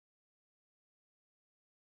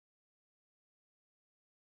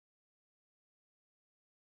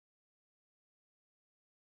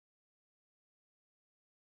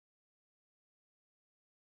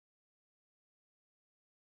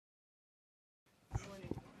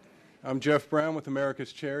I'm Jeff Brown with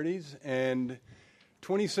America's Charities, and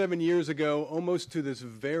 27 years ago, almost to this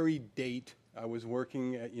very date, I was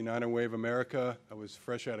working at United Way of America. I was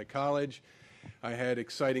fresh out of college. I had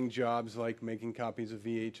exciting jobs like making copies of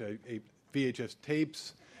VHS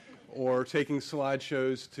tapes or taking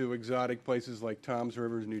slideshows to exotic places like Toms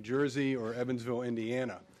River, New Jersey, or Evansville,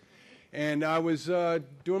 Indiana. And I was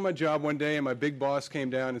doing my job one day, and my big boss came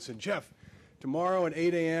down and said, "Jeff, tomorrow at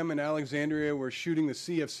 8 a.m. in Alexandria, we're shooting the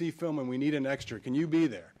CFC film, and we need an extra. Can you be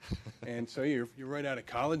there?" And so you're right out of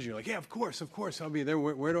college. You're like, "Yeah, of course, I'll be there.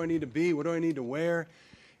 Where do I need to be? What do I need to wear?"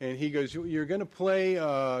 And he goes, "You're going to play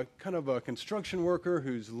kind of a construction worker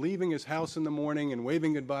who's leaving his house in the morning and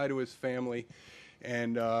waving goodbye to his family.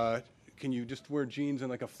 And can you just wear jeans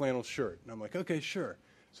and like a flannel shirt?" And I'm like, "Okay, sure."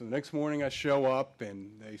 So the next morning I show up,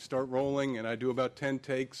 and they start rolling, and I do about 10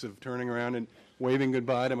 takes of turning around and waving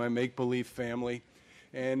goodbye to my make-believe family.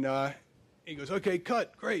 And he goes, "Okay,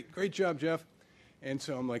 cut. Great job, Jeff." And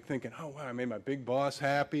so I'm like thinking, "Oh, wow, I made my big boss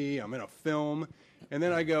happy. I'm in a film." And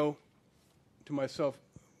then I go to myself,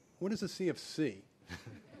 "What is a CFC?"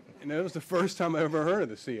 And that was the first time I ever heard of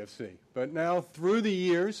the CFC. But now, through the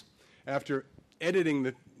years, after editing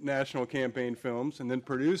the national campaign films and then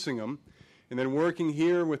producing them, and then working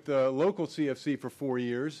here with the local CFC for 4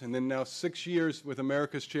 years, and then now 6 years with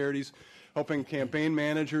America's Charities, helping campaign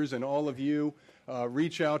managers and all of you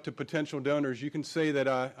reach out to potential donors, you can say that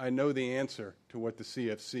I know the answer to what the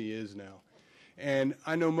CFC is now. And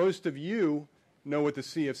I know most of you know what the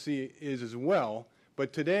CFC is as well,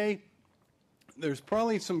 but today there's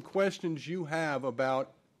probably some questions you have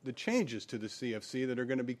about the changes to the CFC that are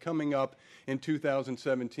going to be coming up in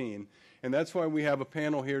 2017. And that's why we have a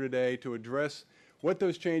panel here today to address what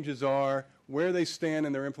those changes are, where they stand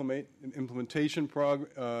in their implementation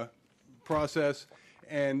process,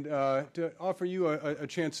 and to offer you a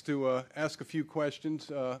chance to ask a few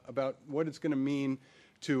questions about what it's going to mean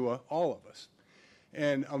to all of us.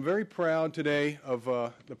 And I'm very proud today of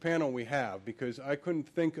the panel we have, because I couldn't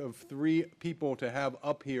think of 3 people to have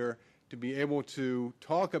up here to be able to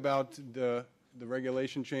talk about the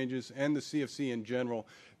regulation changes and the CFC in general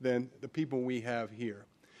than the people we have here.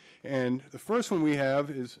 And the first one we have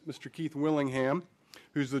is Mr. Keith Willingham,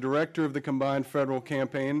 who's the director of the Combined Federal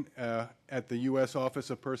Campaign at the U.S. Office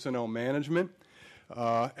of Personnel Management.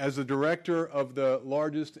 As the director of the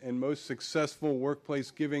largest and most successful workplace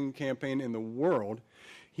giving campaign in the world,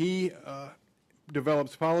 he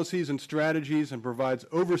develops policies and strategies and provides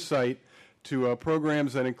oversight to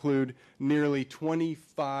programs that include nearly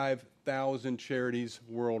 25,000 charities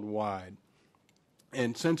worldwide.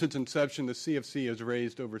 And since its inception, the CFC has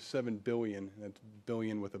raised over $7 billion. That's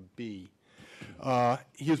billion with a B.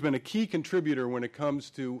 He has been a key contributor when it comes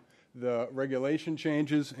to the regulation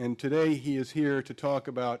changes, and today he is here to talk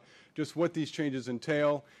about just what these changes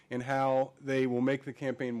entail and how they will make the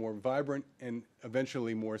campaign more vibrant and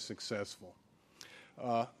eventually more successful.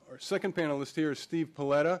 Our second panelist here is Steve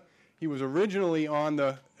Paletta. He was originally on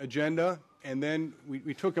the agenda, and then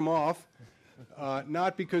we took him off,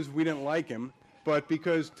 not because we didn't like him, but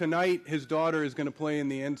because tonight his daughter is going to play in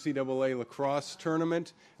the NCAA lacrosse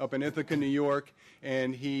tournament up in Ithaca, New York,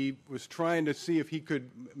 and he was trying to see if he could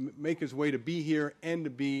make his way to be here and to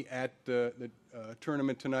be at the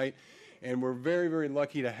tournament tonight. And we're very, very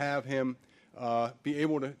lucky to have him be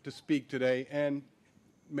able to speak today and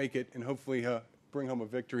make it and hopefully bring home a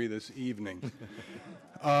victory this evening.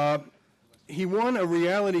 He won a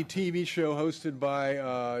reality TV show hosted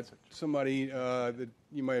by somebody that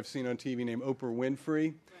you might have seen on TV named Oprah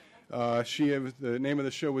Winfrey. The name of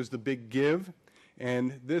the show was The Big Give,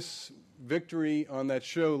 and this victory on that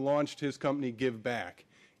show launched his company Give Back.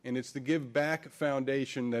 And it's the Give Back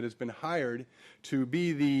Foundation that has been hired to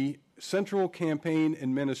be the Central Campaign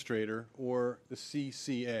Administrator, or the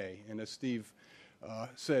CCA. And as Steve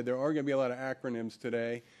said, there are going to be a lot of acronyms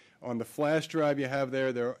today. On the flash drive you have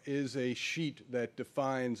there is a sheet that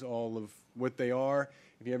defines all of what they are.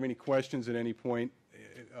 If you have any questions at any point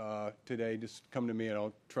today, just come to me and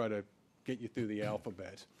I'll try to get you through the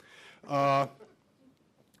alphabet.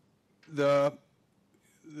 The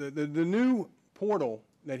new portal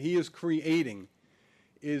that he is creating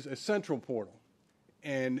is a central portal,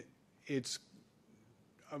 and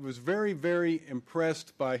I was very, very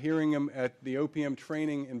impressed by hearing him at the OPM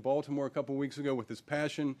training in Baltimore a couple weeks ago with his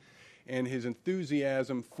passion and his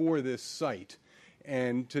enthusiasm for this site.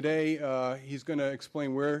 And today he's going to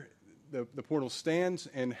explain where the portal stands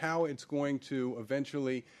and how it's going to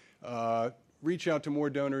eventually reach out to more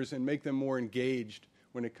donors and make them more engaged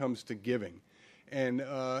when it comes to giving. And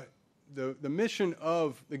the mission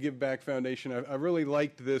of the Give Back Foundation, I really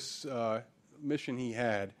liked this mission he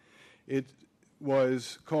had.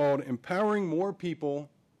 was called Empowering More People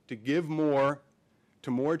to Give More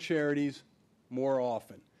to More Charities More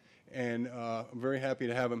Often. And I'm very happy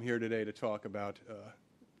to have him here today to talk about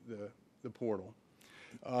the portal.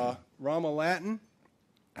 Rama Latin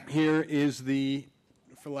here is the,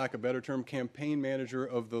 for lack of a better term, campaign manager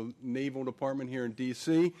of the Naval Department here in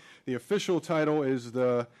D.C. The official title is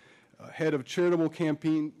the head of charitable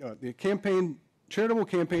charitable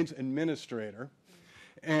campaigns administrator,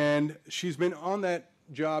 and she's been on that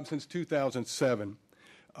job since 2007.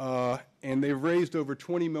 And they've raised over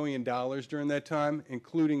 $20 million during that time,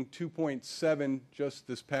 including 2.7 just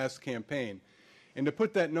this past campaign. And to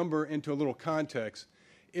put that number into a little context,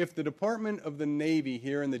 if the Department of the Navy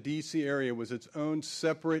here in the D.C. area was its own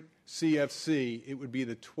separate CFC, it would be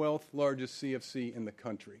the 12th largest CFC in the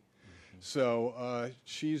country. Mm-hmm. So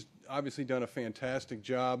she's obviously done a fantastic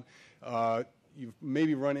job. You've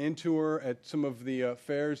maybe run into her at some of the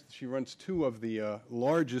fairs. She runs two of the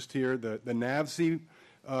largest here, the NAVSEA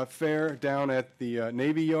fair down at the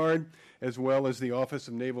Navy Yard, as well as the Office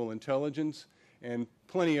of Naval Intelligence, and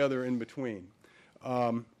plenty other in between.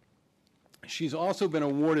 She's also been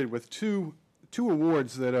awarded with two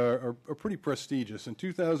awards that are pretty prestigious. In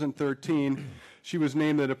 2013, she was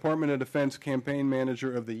named the Department of Defense Campaign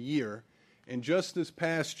Manager of the Year, and just this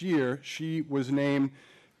past year, she was named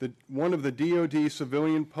one of the DoD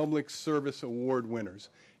Civilian Public Service Award winners.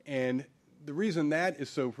 And the reason that is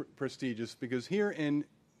so prestigious, because here in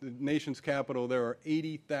the nation's capital, there are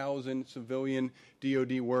 80,000 civilian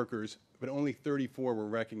DoD workers, but only 34 were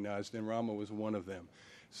recognized, and Rama was one of them.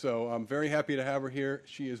 So I'm very happy to have her here.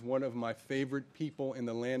 She is one of my favorite people in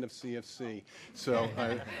the land of CFC. So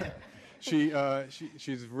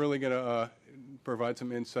she's really going to provide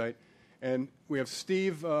some insight. And we have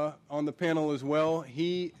Steve on the panel as well.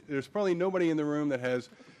 There's probably nobody in the room that has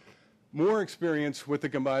more experience with the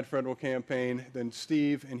combined federal campaign than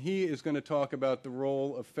Steve, and he is going to talk about the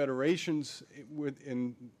role of federations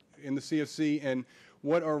in the CFC and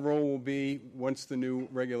what our role will be once the new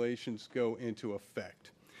regulations go into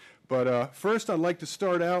effect. But first, I'd like to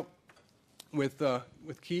start out with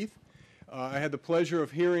Keith. I had the pleasure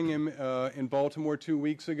of hearing him in Baltimore 2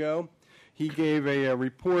 weeks ago. He gave a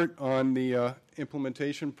report on the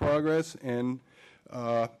implementation progress, and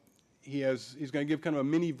he's going to give kind of a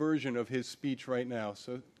mini version of his speech right now.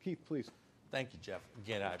 So, Keith, please. Thank you, Jeff.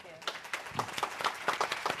 Again,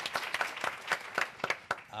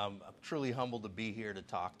 I'm truly humbled to be here to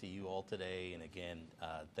talk to you all today. And again,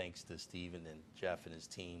 thanks to Stephen and Jeff and his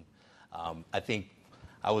team. I think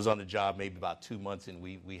I was on the job maybe about 2 months, and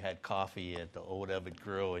we had coffee at the Old Ebbett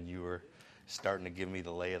Grill, and you were starting to give me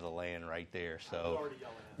the lay of the land right there. So, I was already yelling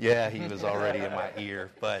at him. Yeah, he was already in my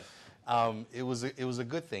ear. But it was a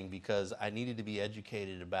good thing, because I needed to be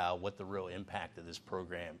educated about what the real impact of this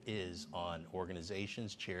program is on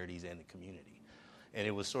organizations, charities, and the community. And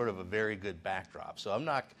it was sort of a very good backdrop. So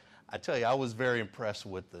I tell you, I was very impressed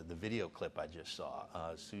with the video clip I just saw.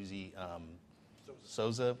 Susie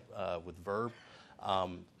Souza with Verb.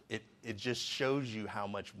 It just shows you how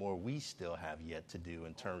much more we still have yet to do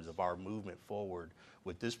in terms of our movement forward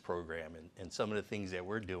with this program. And some of the things that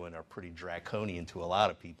we're doing are pretty draconian to a lot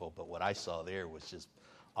of people, but what I saw there was just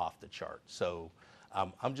off the chart. So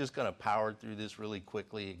I'm just going to power through this really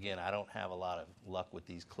quickly. Again, I don't have a lot of luck with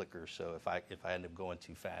these clickers, so if I end up going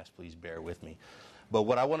too fast, please bear with me. But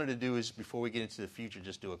what I wanted to do is, before we get into the future,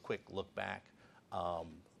 just do a quick look back.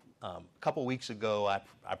 A couple weeks ago,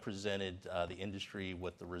 I presented the industry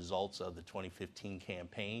with the results of the 2015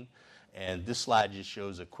 campaign, and this slide just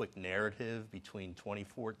shows a quick narrative between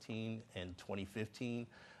 2014 and 2015.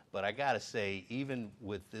 But I got to say, even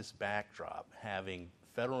with this backdrop, having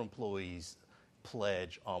federal employees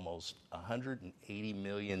pledge almost $180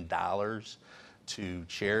 million to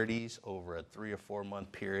charities over a 3 or 4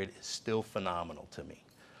 month period is still phenomenal to me.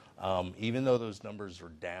 Even though those numbers were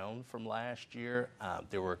down from last year,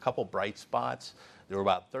 there were a couple bright spots. There were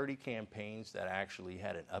about 30 campaigns that actually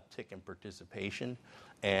had an uptick in participation.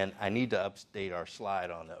 And I need to update our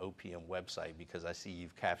slide on the OPM website, because I see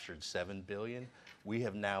you've captured $7 billion. We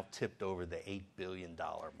have now tipped over the $8 billion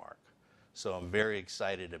mark. So I'm very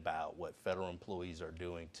excited about what federal employees are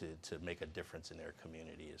doing to make a difference in their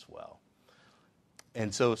community as well.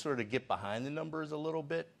 And so sort of get behind the numbers a little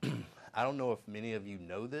bit. I don't know if many of you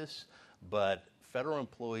know this, but federal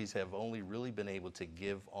employees have only really been able to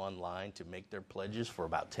give online to make their pledges for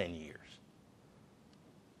about 10 years.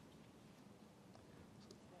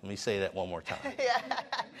 Let me say that one more time.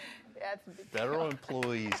 Federal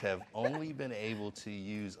employees have only been able to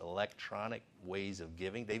use electronic ways of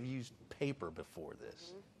giving. They've used paper before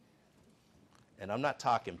this. And I'm not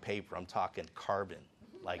talking paper, I'm talking carbon,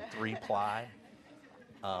 like 3-ply.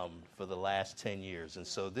 for the last 10 years. And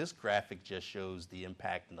so this graphic just shows the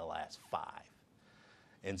impact in the last 5.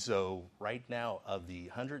 And so right now, of the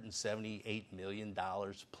 $178 million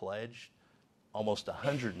pledged, almost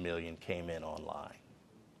 $100 million came in online.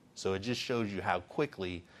 So it just shows you how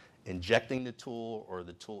quickly injecting the tool or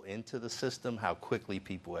the tool into the system, how quickly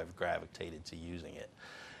people have gravitated to using it.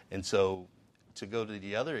 And so to go to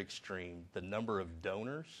the other extreme, the number of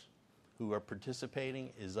donors who are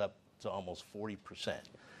participating is up to almost 40%.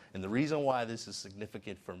 And the reason why this is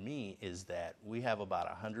significant for me is that we have about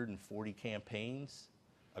 140 campaigns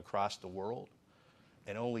across the world,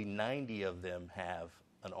 and only 90 of them have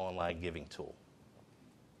an online giving tool.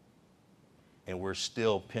 And we're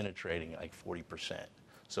still penetrating like 40%.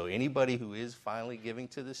 So anybody who is finally giving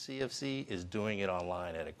to the CFC is doing it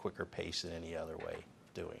online at a quicker pace than any other way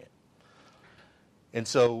of doing it. And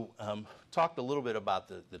so talked a little bit about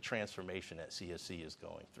the transformation that CFC is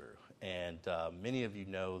going through. And many of you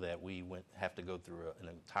know that we have to go through an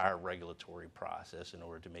entire regulatory process in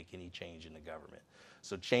order to make any change in the government.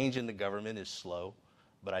 So change in the government is slow,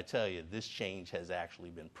 but I tell you, this change has actually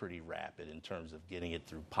been pretty rapid in terms of getting it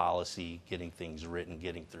through policy, getting things written,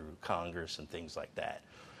 getting through Congress and things like that.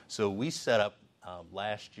 So we set up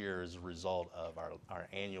last year as a result of our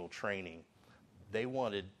annual training. They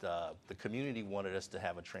wanted, the community wanted us to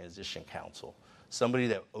have a transition council, somebody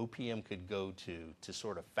that OPM could go to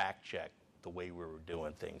sort of fact check the way we were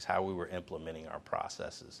doing things, how we were implementing our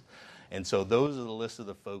processes. And so those are the list of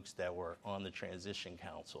the folks that were on the transition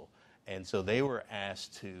council. And so they were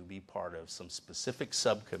asked to be part of some specific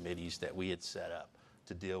subcommittees that we had set up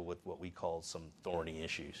to deal with what we call some thorny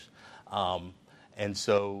issues. And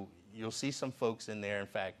so you'll see some folks in there. In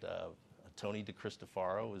fact, Tony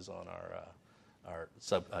DeCristofaro is on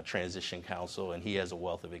our transition council, and he has a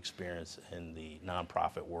wealth of experience in the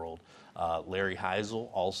nonprofit world. Larry Heisel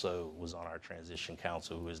also was on our transition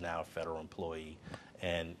council, who is now a federal employee,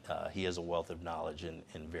 and he has a wealth of knowledge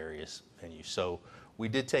in various venues. So we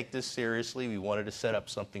did take this seriously. We wanted to set up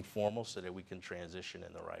something formal so that we can transition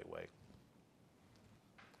in the right way.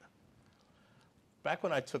 Back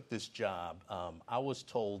when I took this job, I was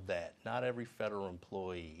told that not every federal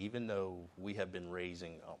employee, even though we have been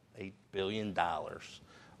raising $8 billion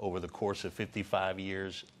over the course of 55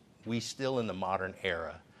 years, we still in the modern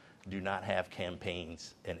era do not have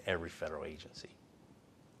campaigns in every federal agency.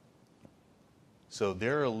 So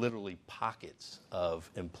there are literally pockets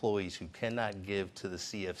of employees who cannot give to the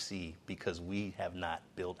CFC because we have not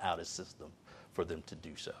built out a system for them to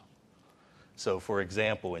do so. So for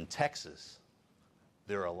example, in Texas,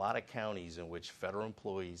 there are a lot of counties in which federal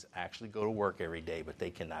employees actually go to work every day, but they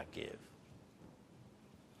cannot give.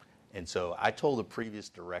 And so I told the previous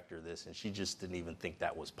director this, and she just didn't even think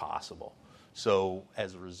that was possible. So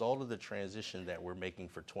as a result of the transition that we're making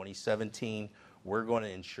for 2017, we're going to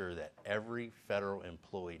ensure that every federal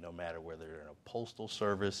employee, no matter whether they're in a postal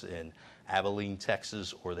service in Abilene,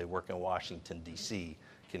 Texas, or they work in Washington, D.C.,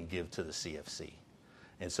 can give to the CFC.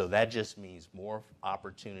 And so that just means more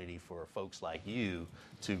opportunity for folks like you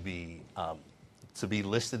to be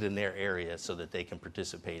listed in their area so that they can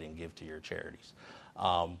participate and give to your charities.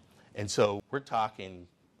 And so we're talking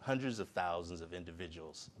hundreds of thousands of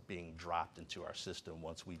individuals being dropped into our system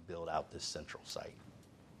once we build out this central site.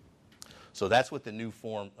 So that's what the new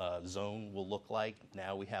zone will look like.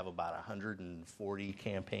 Now we have about 140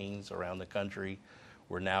 campaigns around the country.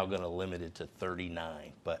 We're now going to limit it to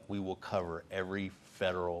 39, but we will cover every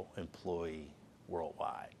federal employee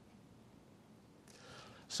worldwide.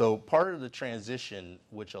 So part of the transition,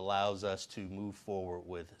 which allows us to move forward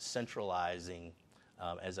with centralizing,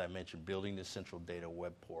 as I mentioned, building the central data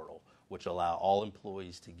web portal, which allow all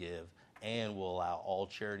employees to give and will allow all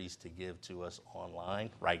charities to give to us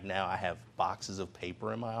online. Right now, I have boxes of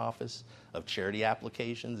paper in my office of charity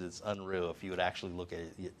applications. It's unreal. If you would actually look at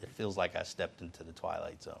it, it feels like I stepped into the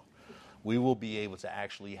Twilight Zone. We will be able to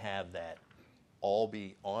actually have that all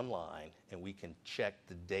be online, and we can check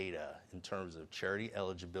the data in terms of charity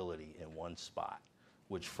eligibility in one spot,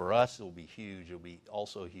 which for us will be huge. It'll be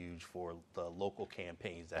also huge for the local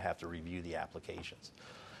campaigns that have to review the applications.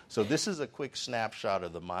 So this is a quick snapshot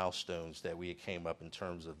of the milestones that we came up in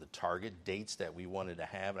terms of the target dates that we wanted to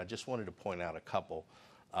have. And I just wanted to point out a couple.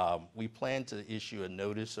 We plan to issue a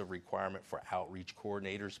notice of requirement for outreach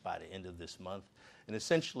coordinators by the end of this month. And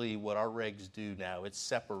essentially what our regs do now, it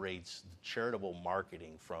separates charitable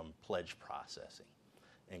marketing from pledge processing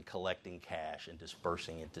and collecting cash and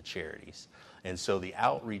dispersing it to charities. And so the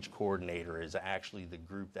outreach coordinator is actually the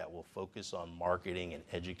group that will focus on marketing and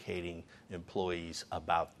educating employees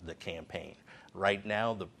about the campaign. Right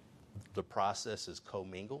now, the process is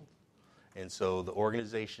commingled, And so the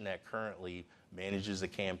organization that currently manages the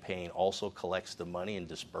campaign also collects the money and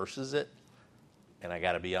disperses it. And I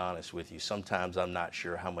got to be honest with you, sometimes I'm not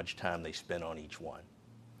sure how much time they spend on each one.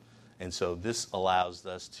 And so this allows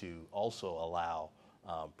us to also allow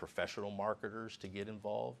professional marketers to get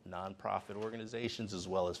involved, nonprofit organizations, as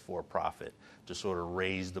well as for-profit, to sort of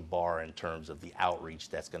raise the bar in terms of the outreach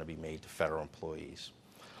that's going to be made to federal employees.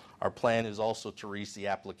 Our plan is also to release the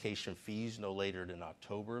application fees no later than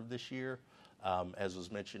October of this year. As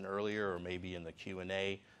was mentioned earlier, or maybe in the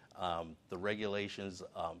Q&A, the regulations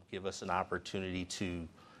give us an opportunity to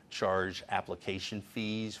charge application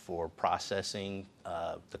fees for processing,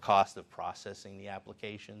 the cost of processing the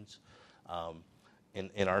applications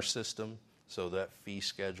in our system. So that fee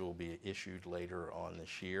schedule will be issued later on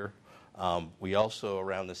this year. We also,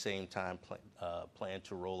 around the same time, plan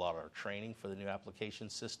to roll out our training for the new application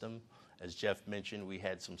system. As Jeff mentioned, we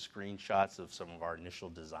had some screenshots of some of our initial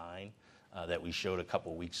design that we showed a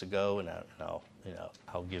couple weeks ago, and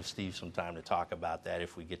I'll give Steve some time to talk about that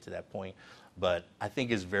if we get to that point. But I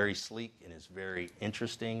think it's very sleek and it's very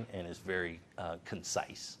interesting and it's very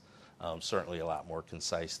concise. Certainly a lot more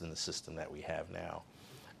concise than the system that we have now.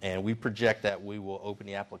 And we project that we will open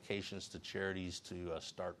the applications to charities to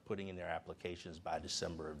start putting in their applications by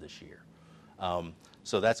December of this year.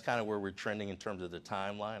 So that's kind of where we're trending in terms of the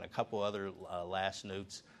timeline. A couple other last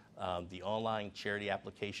notes. The online charity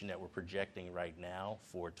application that we're projecting right now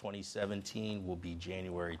for 2017 will be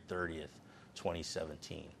January 30th,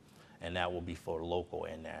 2017. And that will be for local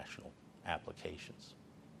and national applications.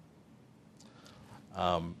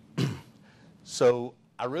 So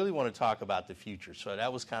I really want to talk about the future. So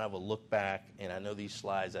that was kind of a look back, and I know these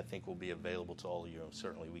slides I think will be available to all of you, and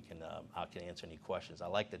certainly I can answer any questions. I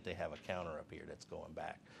like that they have a counter up here that's going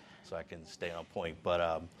back, so I can stay on point. But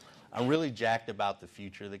I'm really jacked about the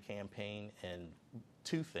future of the campaign, and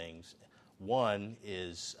two things. One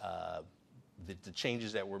is the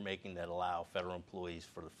changes that we're making that allow federal employees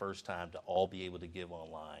for the first time to all be able to give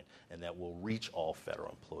online, and that will reach all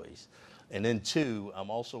federal employees. And then two, I'm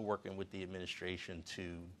also working with the administration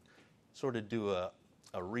to sort of do a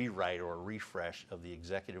rewrite or a refresh of the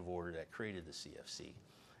executive order that created the CFC.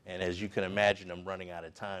 And as you can imagine, I'm running out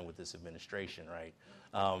of time with this administration, right?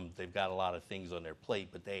 They've got a lot of things on their plate,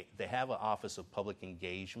 but they have an Office of Public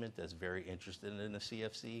Engagement that's very interested in the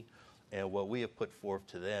CFC. And what we have put forth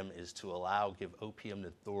to them is to give OPM the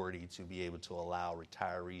authority to be able to allow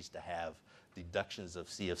retirees to have deductions of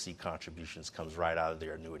CFC contributions comes right out of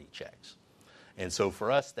their annuity checks. And so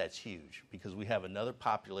for us, that's huge because we have another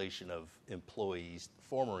population of employees,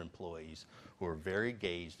 former employees, who are very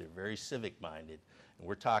engaged, they're very civic-minded. And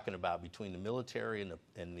we're talking about between the military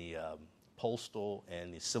and the postal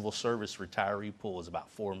and the civil service retiree pool is about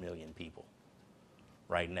 4 million people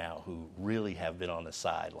right now who really have been on the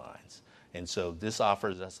sidelines. And so this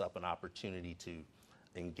offers us up an opportunity to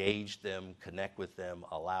engage them, connect with them,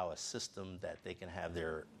 allow a system that they can have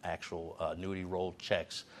their actual annuity roll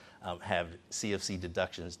checks, have CFC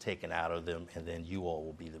deductions taken out of them, and then you all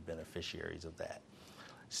will be the beneficiaries of that.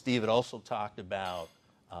 Steve had also talked about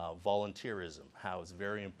volunteerism, how it's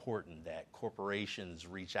very important that corporations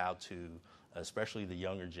reach out to especially the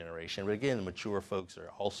younger generation. But again, the mature folks are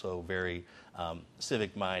also very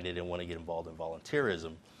civic-minded and want to get involved in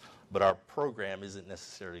volunteerism. But our program isn't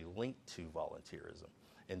necessarily linked to volunteerism.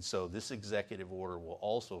 And so this executive order will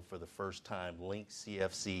also, for the first time, link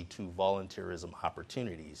CFC to volunteerism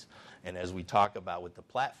opportunities. And as we talk about with the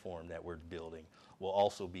platform that we're building, we'll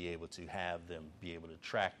also be able to have them be able to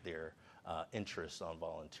track their interests on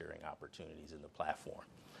volunteering opportunities in the platform.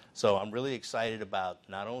 So I'm really excited about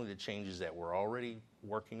not only the changes that we're already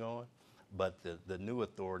working on, but the new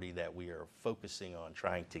authority that we are focusing on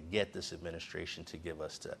trying to get this administration to give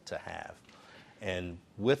us to have. And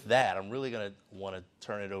with that, I'm really going to want to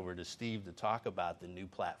turn it over to Steve to talk about the new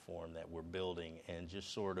platform that we're building and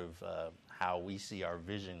just sort of how we see our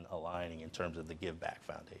vision aligning in terms of the Give Back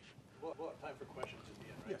Foundation. We'll have time for questions at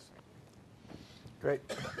the end, right? Yes. Great.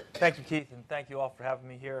 Thank you, Keith, and thank you all for having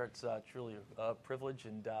me here. It's truly a privilege,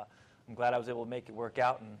 and I'm glad I was able to make it work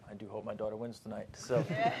out, and I do hope my daughter wins tonight. So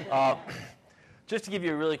just to give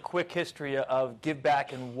you a really quick history of Give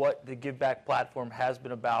Back and what the Give Back platform has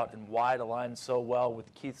been about and why it aligns so well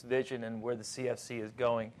with Keith's vision and where the CFC is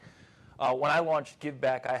going. When I launched Give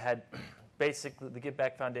Back, I had basically the Give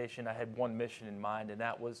Back Foundation, I had one mission in mind, and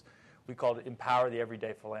that was, we called it Empower the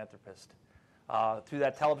Everyday Philanthropist. Through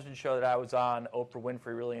that television show that I was on, Oprah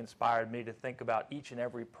Winfrey really inspired me to think about each and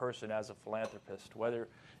every person as a philanthropist. Whether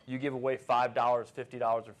you give away $5, $50,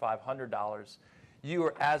 or $500, you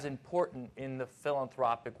are as important in the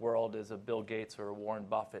philanthropic world as a Bill Gates or a Warren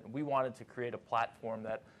Buffett. And we wanted to create a platform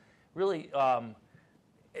that really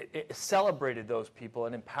it celebrated those people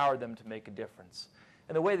and empowered them to make a difference.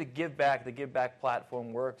 And the way the Give Back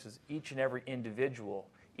platform works is each and every individual,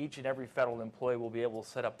 each and every federal employee will be able to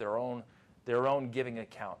set up their own giving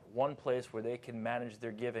account, one place where they can manage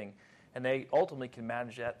their giving. And they ultimately can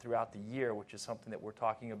manage that throughout the year, which is something that we're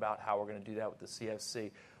talking about how we're going to do that with the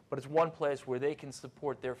CFC. But it's one place where they can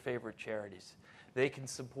support their favorite charities. They can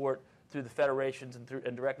support through the federations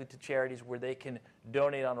and directly to charities where they can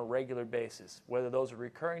donate on a regular basis, whether those are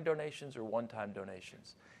recurring donations or one-time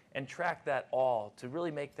donations, and track that all to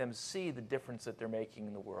really make them see the difference that they're making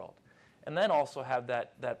in the world. And then also have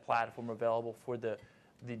that platform available for the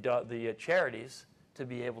charities to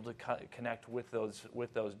be able to connect with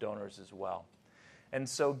those donors as well. And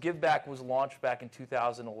so Give Back was launched back in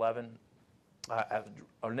 2011,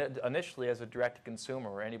 initially as a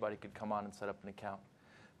direct-to-consumer where anybody could come on and set up an account.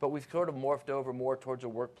 But we've sort of morphed over more towards a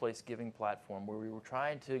workplace giving platform where we were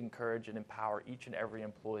trying to encourage and empower each and every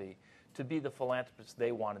employee to be the philanthropists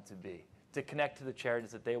they wanted to be, to connect to the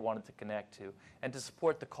charities that they wanted to connect to, and to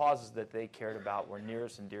support the causes that they cared about were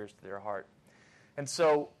nearest and dearest to their heart. And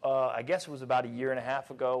so I guess it was about a year and a half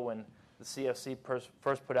ago when the CFC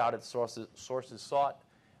first put out its sources sought.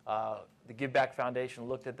 The Give Back Foundation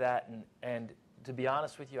looked at that, and to be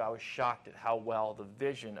honest with you, I was shocked at how well the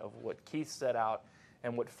vision of what Keith set out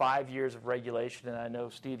and what 5 years of regulation, and I know,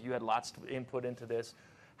 Steve, you had lots of input into this,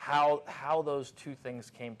 how those two things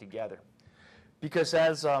came together. Because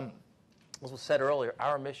as was said earlier,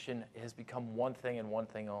 our mission has become one thing and one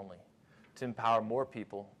thing only, to empower more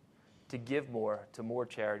people, to give more to more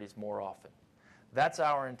charities more often. That's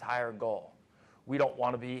our entire goal. We don't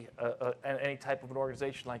want to be any type of an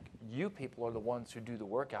organization like you people are the ones who do the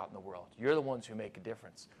work out in the world. You're the ones who make a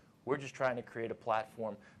difference. We're just trying to create a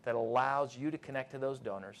platform that allows you to connect to those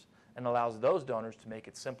donors and allows those donors to make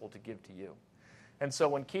it simple to give to you. And so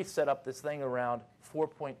when Keith set up this thing around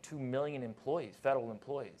 4.2 million employees, federal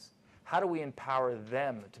employees, how do we empower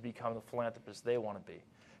them to become the philanthropists they want to be?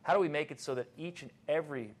 How do we make it so that each and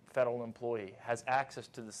every federal employee has access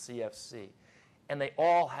to the CFC and they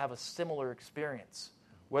all have a similar experience?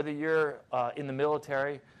 Whether you're in the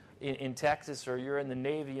military in Texas or you're in the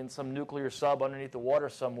Navy in some nuclear sub underneath the water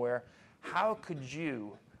somewhere, how could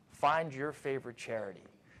you find your favorite charity?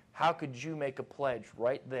 How could you make a pledge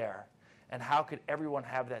right there? And how could everyone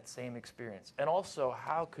have that same experience? And also,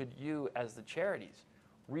 how could you, as the charities,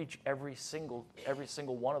 reach every single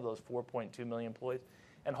one of those 4.2 million employees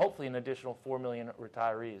and hopefully an additional 4 million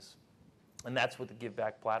retirees? And that's what the Give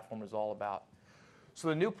Back platform is all about. So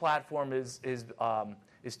the new platform is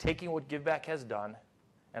taking what Give Back has done,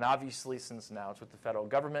 and obviously since now it's with the federal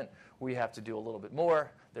government, we have to do a little bit more.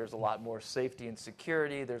 There's a lot more safety and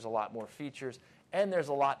security. There's a lot more features. And there's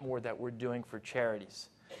a lot more that we're doing for charities,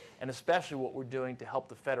 and especially what we're doing to help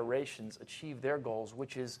the federations achieve their goals,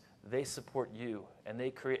 which is they support you, and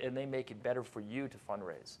they make it better for you to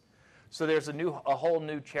fundraise. So there's a whole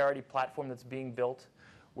new charity platform that's being built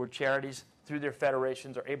where charities, through their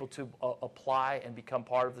federations, are able to apply and become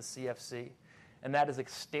part of the CFC. And that is a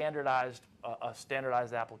standardized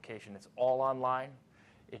application. It's all online.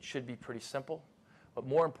 It should be pretty simple. But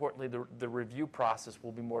more importantly, the review process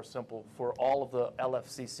will be more simple for all of the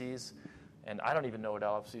LFCCs. And I don't even know what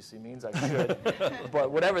LFCC means. I should.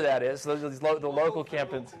 But whatever that is, the local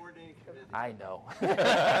campaigns. I know.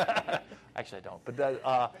 Actually, I don't.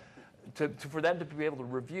 But for them to be able to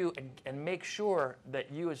review and make sure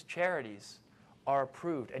that you as charities are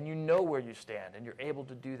approved and you know where you stand and you're able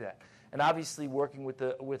to do that. And obviously working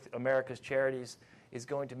with America's Charities is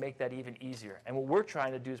going to make that even easier. And what we're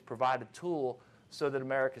trying to do is provide a tool so that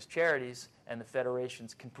America's Charities and the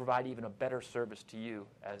federations can provide even a better service to you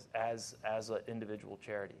as an individual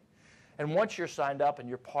charity. And once you're signed up and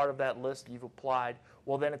you're part of that list, you've applied,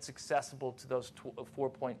 well, then it's accessible to those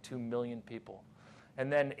 4.2 million people.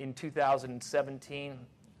 And then in 2017,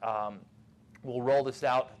 we'll roll this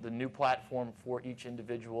out, the new platform for each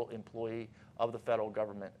individual employee of the federal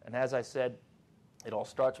government. And as I said, it all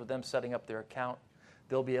starts with them setting up their account.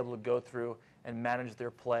 They'll be able to go through and manage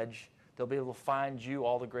their pledge. They'll be able to find you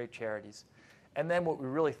all the great charities. And then what we're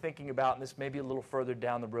really thinking about, and this may be a little further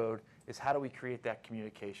down the road, is how do we create that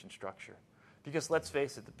communication structure? Because let's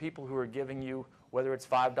face it, the people who are giving you, whether it's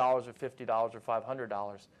 $5 or $50 or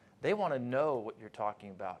 $500, they want to know what you're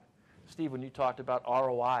talking about. Steve, when you talked about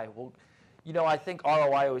ROI, well, you know, I think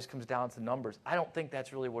ROI always comes down to numbers. I don't think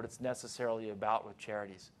that's really what it's necessarily about with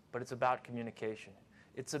charities, but it's about communication.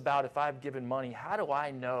 It's about, if I've given money, how do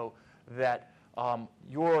I know that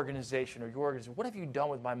your organization, what have you done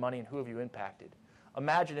with my money and who have you impacted?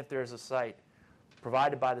 Imagine if there's a site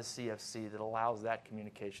provided by the CFC that allows that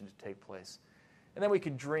communication to take place. And then we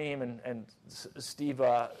can dream, and Steve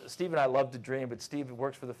and I love to dream, but Steve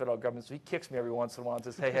works for the federal government, so he kicks me every once in a while and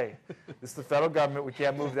says, hey, this is the federal government, we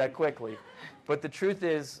can't move that quickly. But the truth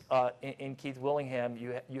is, in Keith Willingham,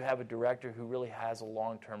 you have a director who really has a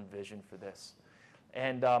long-term vision for this.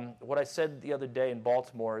 And what I said the other day in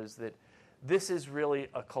Baltimore is that this is really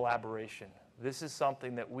a collaboration. This is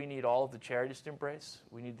something that we need all of the charities to embrace.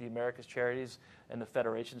 We need the America's Charities and the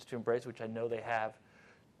federations to embrace, which I know they have,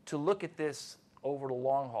 to look at this over the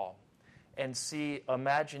long haul and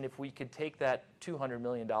imagine if we could take that $200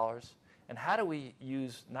 million and how do we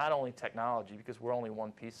use not only technology, because we're only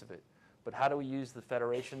one piece of it, but how do we use the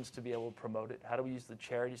federations to be able to promote it? How do we use the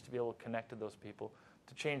charities to be able to connect to those people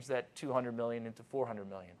to change that $200 million into $400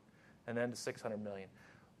 million and then to $600 million?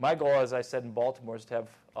 My goal, as I said in Baltimore, is to have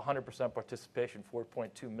 100% participation,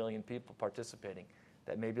 4.2 million people participating.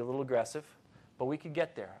 That may be a little aggressive, but we can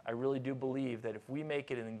get there. I really do believe that if we make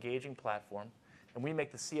it an engaging platform, and we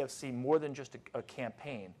make the CFC more than just a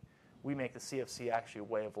campaign, we make the CFC actually a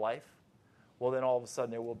way of life, well, then all of a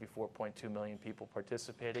sudden there will be 4.2 million people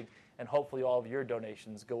participating, and hopefully all of your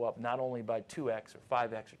donations go up not only by 2x or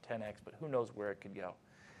 5x or 10x, but who knows where it could go.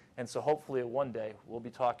 And so hopefully one day we'll be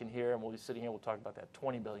talking here, and we'll be sitting here, we'll talk about that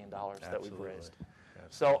 $20 billion that we've raised. Absolutely.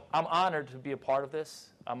 So I'm honored to be a part of this.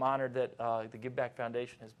 I'm honored that the Give Back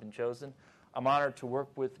Foundation has been chosen. I'm honored to work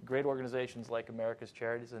with great organizations like America's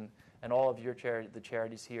Charities and all of your the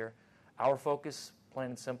charities here. Our focus, plain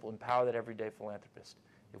and simple, empower that everyday philanthropist.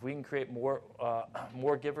 If we can create more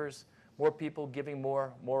givers, more people giving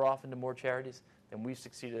more often to more charities, then we've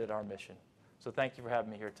succeeded at our mission. So thank you for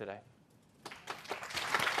having me here today.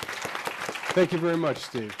 Thank you very much,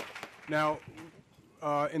 Steve. Now,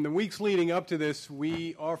 in the weeks leading up to this,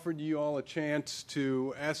 we offered you all a chance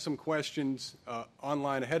to ask some questions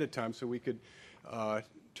online ahead of time so we could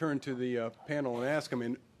turn to the panel and ask them.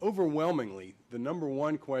 And overwhelmingly, the number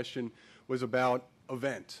one question was about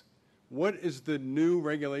events. What is the new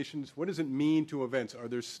regulations? What does it mean to events? Are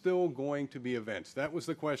there still going to be events? That was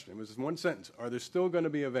the question. It was one sentence. Are there still going to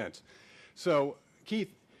be events? So,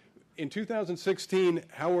 Keith, in 2016,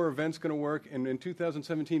 how are events going to work? And in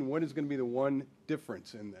 2017, what is going to be the one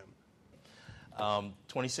difference in them?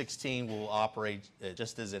 2016 will operate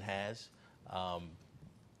just as it has.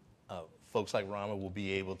 Folks like Rama will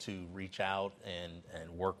be able to reach out and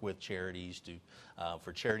work with charities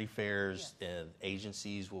for charity fairs.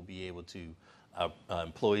 Agencies will be able to,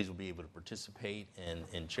 employees will be able to participate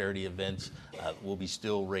in charity events. We'll be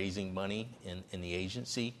still raising money in the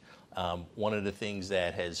agency. One of the things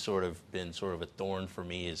that has been a thorn for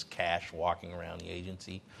me is cash walking around the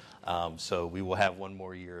agency. So we will have one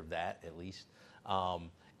more year of that at least.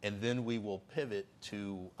 And then we will pivot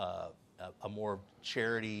to a more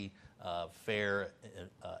charity fair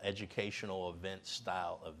educational event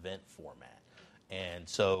style event format. And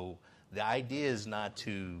so the idea is not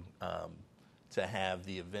to have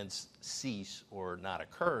the events cease or not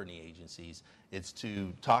occur in the agencies. It's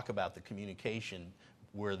to talk about the communication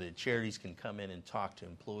where the charities can come in and talk to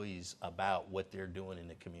employees about what they're doing in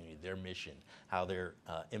the community, their mission, how they're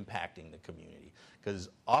impacting the community. Because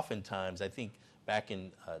oftentimes, I think back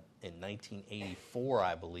in 1984,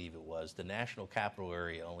 I believe it was, the National Capital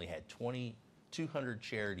Area only had 200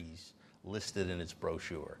 charities listed in its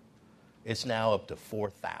brochure. It's now up to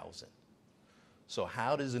 4,000. So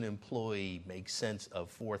how does an employee make sense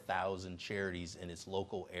of 4,000 charities in its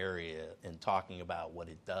local area and talking about what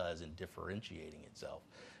it does and differentiating itself?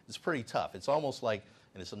 It's pretty tough. It's almost like,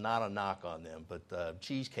 and it's not a knock on them, but the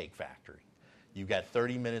Cheesecake Factory. You've got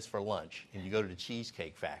 30 minutes for lunch, and you go to the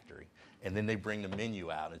Cheesecake Factory, and then they bring the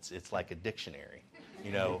menu out. It's like a dictionary,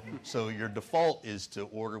 you know. So your default is to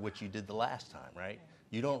order what you did the last time, right?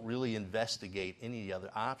 You don't really investigate any other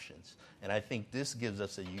options. And I think this gives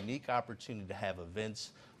us a unique opportunity to have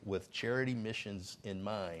events with charity missions in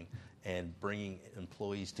mind and bringing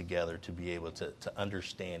employees together to be able to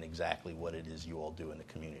understand exactly what it is you all do in the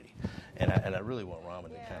community. And I really want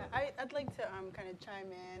Raman to kind of... I'd like to kind of chime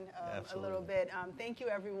in a little bit. Thank you,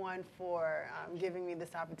 everyone, for giving me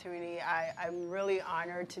this opportunity. I'm really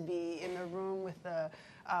honored to be in the room with a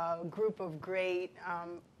group of great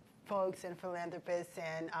folks and philanthropists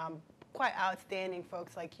and quite outstanding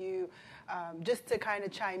folks like you, just to kind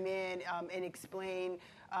of chime in and explain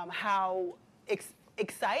how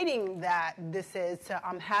exciting that this is to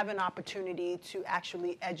have an opportunity to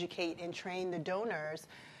actually educate and train the donors.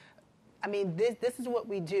 I mean, this is what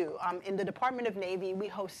we do. In the Department of Navy, we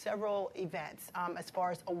host several events as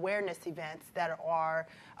far as awareness events that are,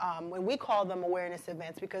 when we call them awareness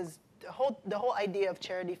events, because the whole idea of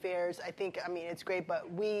charity fairs, I mean, it's great, but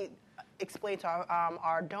we explain to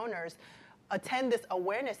our donors, attend this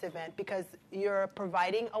awareness event because you're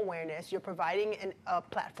providing awareness, you're providing a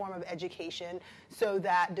platform of education so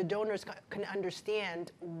that the donors can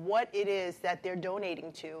understand what it is that they're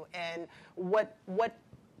donating to and what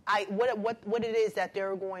it is that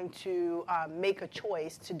they're going to make a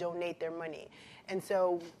choice to donate their money. And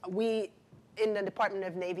so in the Department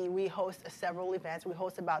of Navy, we host several events. We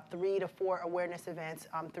host about 3 to 4 awareness events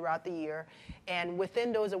throughout the year. And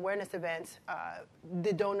within those awareness events,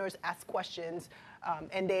 the donors ask questions,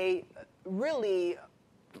 and they really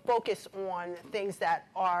focus on things that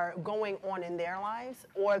are going on in their lives,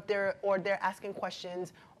 or they're asking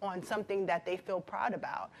questions on something that they feel proud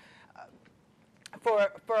about.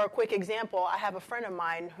 For a quick example, I have a friend of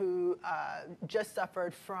mine who just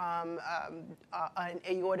suffered from an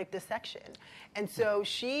aortic dissection. And so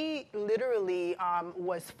she literally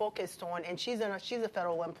was focused on, and she's a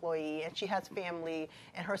federal employee, and she has family,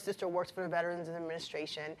 and her sister works for the Veterans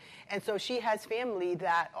Administration. And so she has family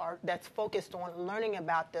that's focused on learning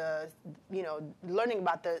about the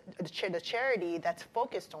charity that's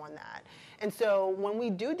focused on that. And so when we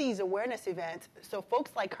do these awareness events, so folks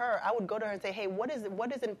like her, I would go to her and say, hey, what is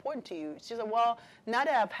important to you? She said, well, now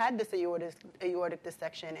that I've had this aortic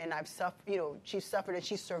dissection and she's suffered and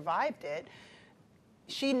she's survived it,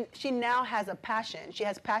 she now has a passion. She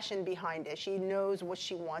has passion behind it. She knows what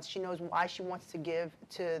she wants. She knows why she wants to give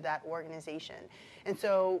to that organization. And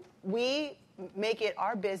so we make it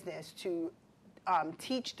our business to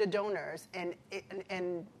teach the donors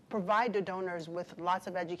and provide the donors with lots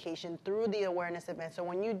of education through the awareness event. So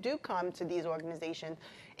when you do come to these organizations,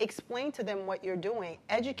 explain to them what you're doing,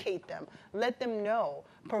 educate them, let them know,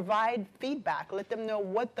 provide feedback, let them know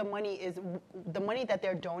what the money is, the money that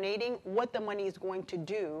they're donating, what the money is going to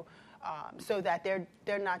do, so that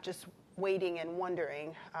they're not just waiting and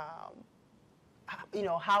wondering,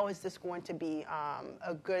 how is this going to be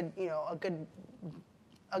a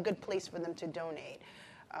good place for them to donate.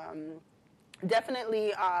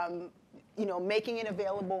 Definitely, making it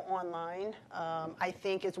available online, I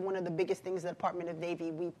think is one of the biggest things the Department of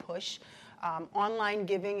Navy we push. Online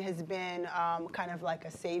giving has been kind of like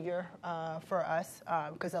a savior for us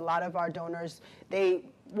because a lot of our donors, they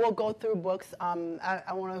will go through books.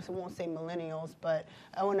 I won't say millennials, but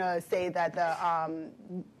I want to say that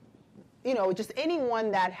just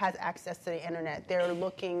anyone that has access to the internet, they're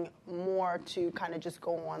looking more to kind of just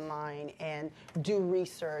go online and do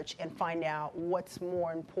research and find out what's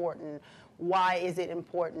more important, why is it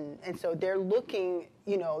important. And so they're looking,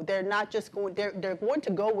 they're not just going, they're going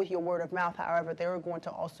to go with your word of mouth. However, they're going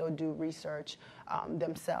to also do research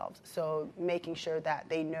themselves. So making sure that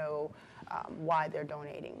they know why they're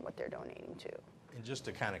donating, what they're donating to. And just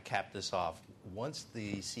to kind of cap this off, once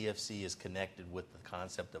the CFC is connected with the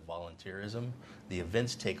concept of volunteerism, the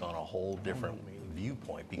events take on a whole different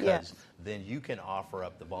viewpoint because then you can offer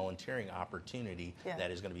up the volunteering opportunity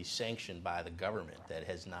that is going to be sanctioned by the government that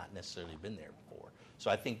has not necessarily been there before.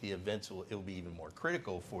 So I think the events will be even more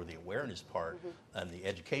critical for the awareness part and the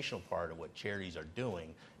educational part of what charities are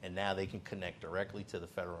doing, and now they can connect directly to the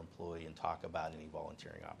federal employee and talk about any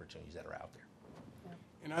volunteering opportunities that are out there.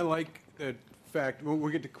 And I like the fact, we'll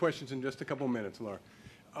get to questions in just a couple of minutes, Laura.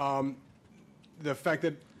 The fact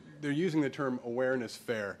that they're using the term awareness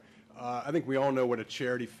fair. I think we all know what a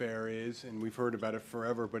charity fair is, and we've heard about it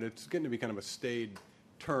forever, but it's getting to be kind of a staid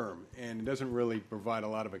term, and it doesn't really provide a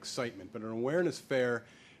lot of excitement. But an awareness fair,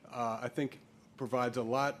 I think, provides a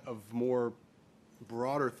lot of more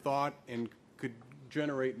broader thought and could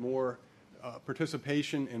generate more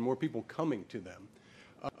participation and more people coming to them.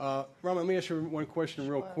 Ram, let me ask you one question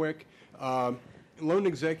real quick. Loan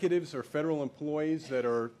executives are federal employees that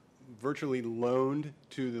are virtually loaned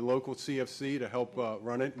to the local CFC to help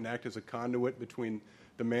run it and act as a conduit between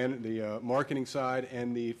the marketing side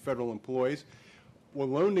and the federal employees. Will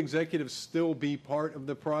loan executives still be part of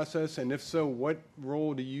the process? And if so, what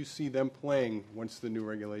role do you see them playing once the new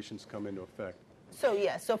regulations come into effect?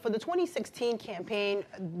 So for the 2016 campaign,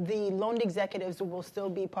 the loaned executives will still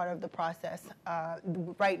be part of the process.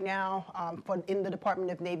 Right now, in the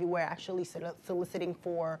Department of Navy, we're actually soliciting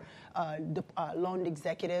for loaned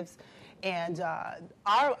executives. And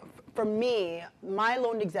for me, my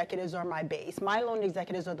loaned executives are my base. My loaned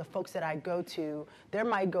executives are the folks that I go to. They're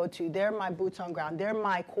my go-to. They're my boots on ground. They're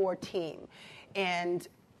my core team. And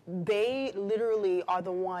they literally are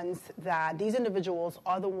the ones these individuals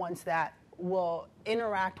are the ones that will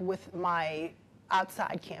interact with my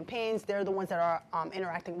outside campaigns. They're the ones that are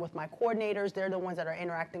interacting with my coordinators. They're the ones that are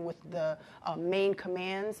interacting with the main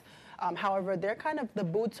commands. However, they're kind of the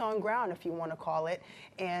boots on ground, if you want to call it,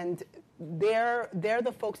 and they're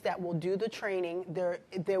the folks that will do the training.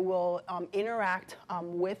 They will interact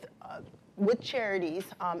with with charities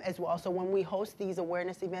as well. So when we host these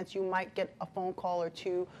awareness events, you might get a phone call or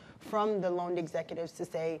two from the loan executives to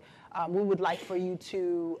say, we would like for you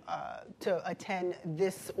to attend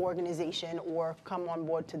this organization or come on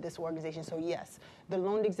board to this organization. So yes, the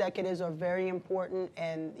loan executives are very important,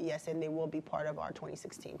 and yes, and they will be part of our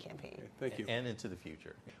 2016 campaign. Okay, thank you. And into the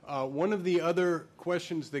future. One of the other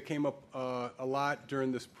questions that came up a lot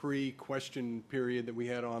during this pre-question period that we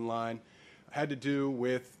had online had to do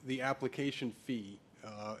with the application fee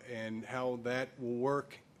and how that will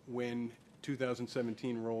work when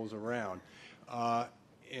 2017 rolls around.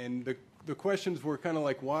 And the questions were kind of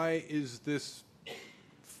like, why is this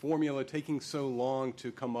formula taking so long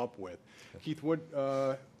to come up with? Keith, what,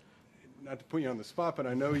 not to put you on the spot, but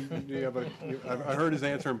I know you have I heard his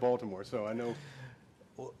answer in Baltimore, so I know.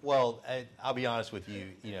 Well, I'll be honest with you.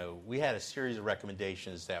 You know, we had a series of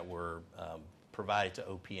recommendations that were provided to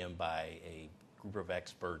OPM by a group of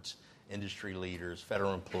experts, industry leaders,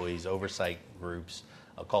 federal employees, oversight groups,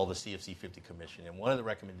 called the CFC 50 Commission. And one of the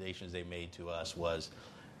recommendations they made to us was,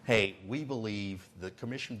 hey, the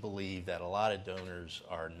commission believe that a lot of donors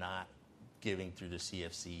are not giving through the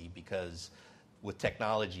CFC because with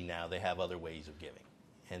technology now, they have other ways of giving.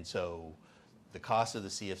 And so the cost of the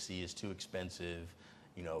CFC is too expensive.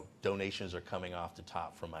 You know, donations are coming off the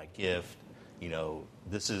top from my gift. You know,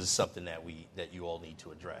 this is something that you all need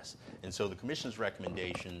to address. And so the commission's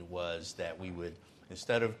recommendation was that we would,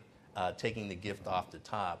 instead of taking the gift off the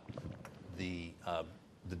top, the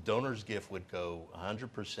donor's gift would go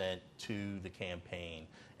 100% to the campaign,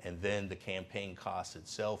 and then the campaign cost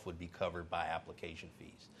itself would be covered by application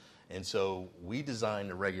fees. And so we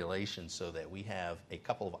designed the regulations so that we have a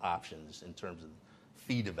couple of options in terms of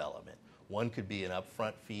fee development. One could be an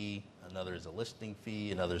upfront fee, another is a listing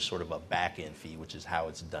fee, another is sort of a back-end fee, which is how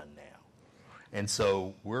it's done now. And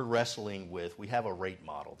so we're wrestling with, we have a rate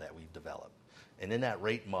model that we've developed. And in that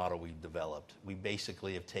rate model we've developed, we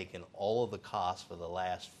basically have taken all of the costs for the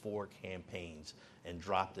last 4 campaigns and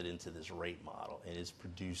dropped it into this rate model. And it's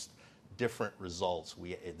produced different results.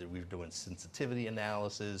 We're doing sensitivity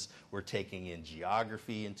analysis. We're taking in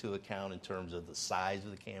geography into account in terms of the size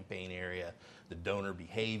of the campaign area, the donor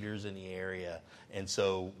behaviors in the area. And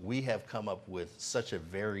so we have come up with such a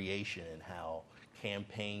variation in how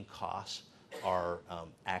campaign costs are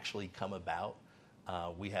actually come about.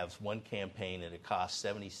 We have one campaign that it costs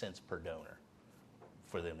 70 cents per donor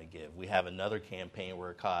for them to give. We have another campaign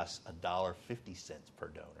where it costs $1.50 per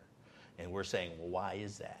donor. And we're saying, well, why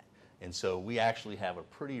is that? And so we actually have a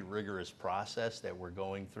pretty rigorous process that we're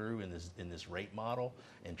going through in this rate model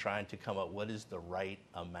and trying to come up what is the right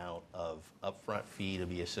amount of upfront fee to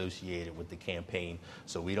be associated with the campaign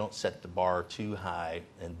so we don't set the bar too high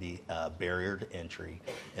and be a barrier to entry.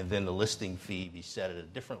 And then the listing fee be set at a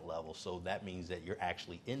different level. So that means that you're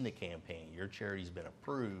actually in the campaign. Your charity's been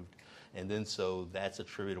approved. And then so that's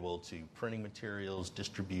attributable to printing materials,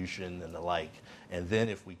 distribution, and the like. And then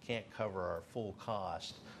if we can't cover our full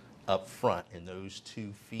cost up front in those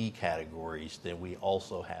 2 fee categories, then we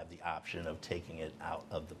also have the option of taking it out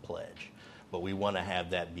of the pledge. But we want to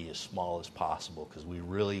have that be as small as possible because we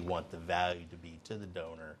really want the value to be to the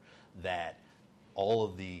donor that all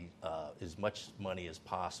of the, as much money as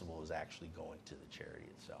possible is actually going to the charity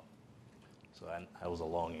itself. So that was a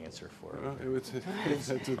long answer for it.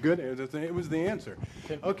 It's a good answer. It was the answer.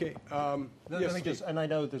 Okay. Let me just, and I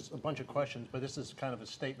know there's a bunch of questions, but this is kind of a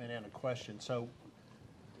statement and a question. So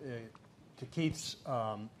to Keith's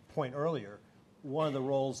point earlier, one of the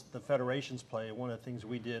roles the federations play, one of the things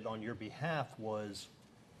we did on your behalf was,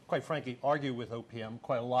 quite frankly, argue with OPM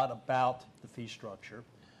quite a lot about the fee structure,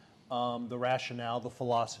 the rationale, the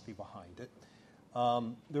philosophy behind it.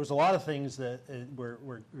 There was a lot of things that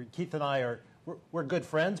where Keith and I we're good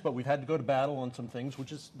friends, but we've had to go to battle on some things,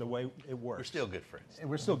 which is the way it works. We're still good friends. And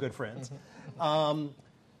we're still good friends. And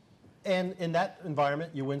in that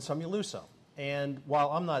environment, you win some, you lose some. And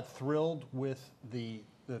while I'm not thrilled with the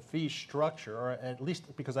fee structure, or at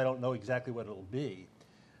least because I don't know exactly what it'll be,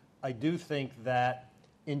 I do think that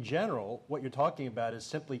in general, what you're talking about is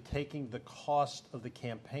simply taking the cost of the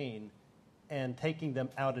campaign and taking them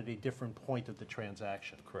out at a different point of the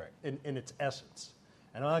transaction. Correct. In its essence.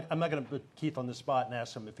 And I'm not going to put Keith on the spot and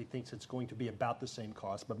ask him if he thinks it's going to be about the same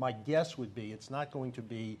cost, but my guess would be it's not going to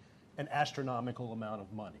be an astronomical amount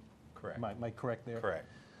of money. Correct. Am I correct there? Correct.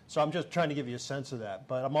 So I'm just trying to give you a sense of that.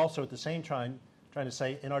 But I'm also at the same time trying to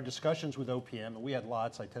say in our discussions with OPM, and we had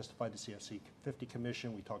lots, I testified to CFC 50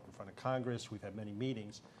 Commission, we talked in front of Congress, we've had many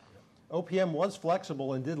meetings. OPM was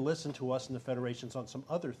flexible and did listen to us and the federations on some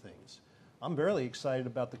other things. I'm very excited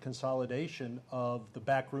about the consolidation of the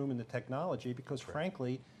back room and the technology because,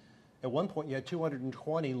 frankly, at one point you had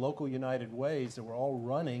 220 local United Ways that were all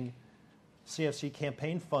running CFC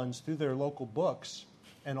campaign funds through their local books,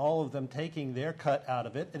 and all of them taking their cut out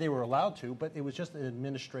of it. They were allowed to, but it was just an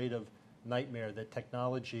administrative nightmare that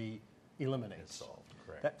technology eliminates. Solved,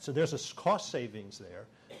 correct. So there's a cost savings there.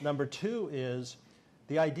 Number two is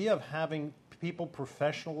the idea of having people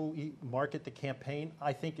professionally market the campaign,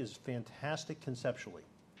 I think is fantastic conceptually.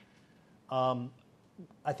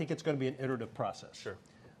 I think it's going to be an iterative process. Sure.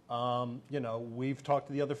 We've talked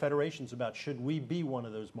to the other federations about should we be one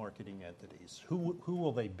of those marketing entities? Who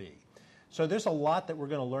will they be? So there's a lot that we're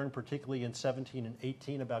going to learn, particularly in 17 and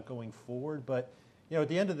 18, about going forward. But at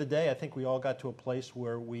the end of the day, I think we all got to a place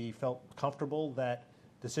where we felt comfortable that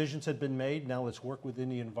decisions had been made. Now let's work within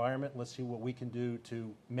the environment. Let's see what we can do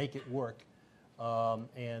to make it work. All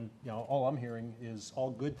I'm hearing is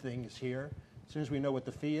all good things here. As soon as we know what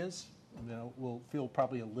the fee is, we'll feel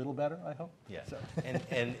probably a little better, I hope. Yeah, So.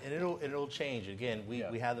 and it'll change. Again,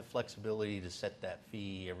 we have the flexibility to set that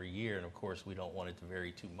fee every year, and of course we don't want it to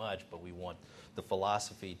vary too much, but we want the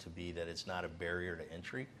philosophy to be that it's not a barrier to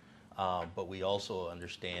entry. But we also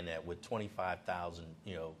understand that with 25,000,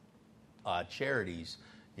 charities,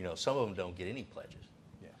 some of them don't get any pledges.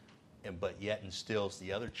 Yeah. But yet and still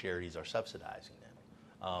the other charities are subsidizing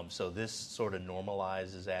them. So this sort of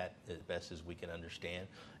normalizes that as best as we can understand.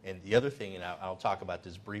 And the other thing, and I'll talk about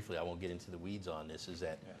this briefly, I won't get into the weeds on this, is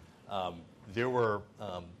that there were,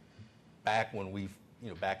 back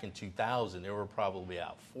in 2000, there were probably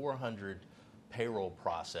about 400 payroll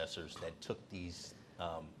processors that took these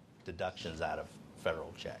deductions out of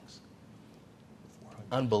federal checks.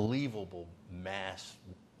 Unbelievable mass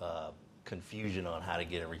confusion on how to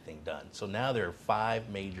get everything done. So now there are 5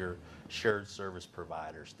 major shared service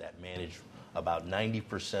providers that manage about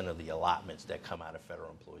 90% of the allotments that come out of federal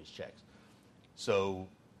employees' checks. So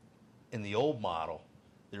in the old model,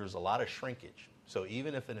 there was a lot of shrinkage. So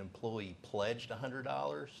even if an employee pledged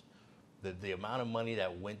 $100, the amount of money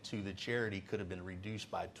that went to the charity could have been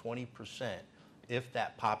reduced by 20% if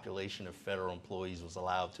that population of federal employees was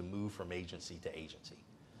allowed to move from agency to agency.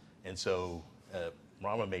 And so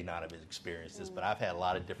Rama may not have experienced this, but I've had a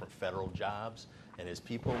lot of different federal jobs, and as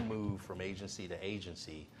people move from agency to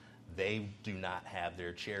agency, they do not have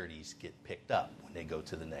their charities get picked up when they go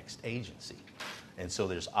to the next agency. And so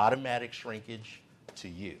there's automatic shrinkage to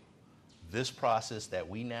you. This process that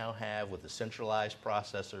we now have with the centralized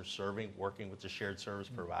processor working with the shared service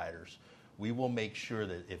providers, we will make sure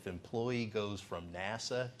that if an employee goes from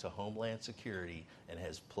NASA to Homeland Security and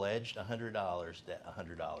has pledged $100, that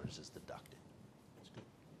 $100 is deducted.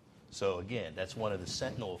 So again, that's one of the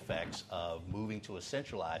sentinel effects of moving to a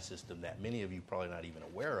centralized system that many of you probably not even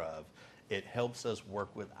aware of. It helps us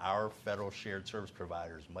work with our federal shared service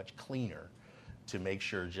providers much cleaner to make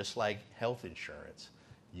sure, just like health insurance,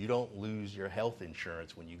 you don't lose your health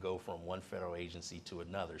insurance when you go from one federal agency to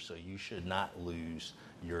another. So you should not lose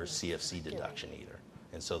your CFC deduction either.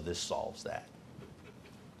 And so this solves that.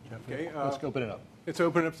 Okay. Let's open it up. Let's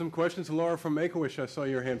open up some questions. Laura from Make-A-Wish, I saw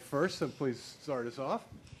your hand first, so please start us off.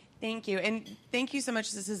 Thank you. And thank you so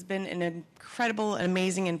much. This has been an incredible,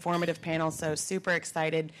 amazing, informative panel, so super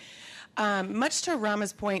excited. Much to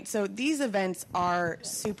Rama's point, so these events are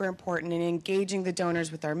super important in engaging the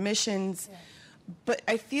donors with our missions, but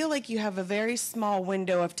I feel like you have a very small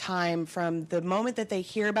window of time from the moment that they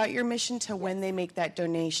hear about your mission to when they make that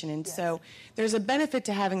donation. And so there's a benefit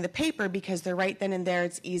to having the paper because they're right then and there.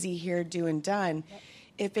 It's easy here, do and done. Yep.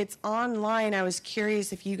 If it's online, I was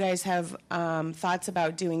curious if you guys have thoughts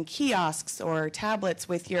about doing kiosks or tablets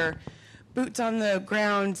with your boots on the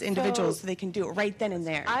ground individuals so they can do it right then and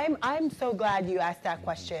there. I'm so glad you asked that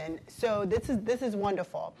question. So this is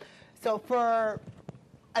wonderful. So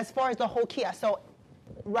as far as the whole kiosk, so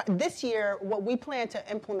this year, what we plan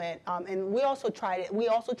to implement, and we also tried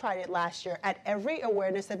it last year. At every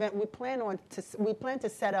awareness event, we plan to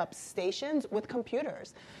set up stations with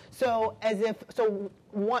computers. So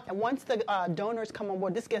once the donors come on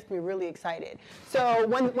board, this gets me really excited. So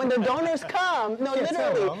when the donors come, no,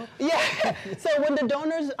 literally, yeah. So when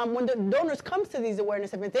the donors comes to these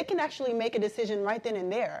awareness events, they can actually make a decision right then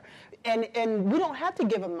and there, and we don't have to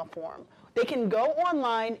give them a form. They can go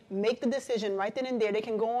online, make the decision right then and there. They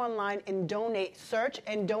can go online and donate, search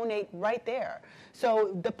and donate right there.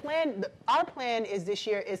 So our plan is this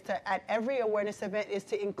year is to, at every awareness event, is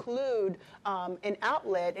to include an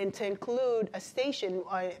outlet and to include a station,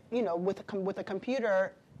 with a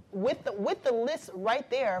computer, with the list right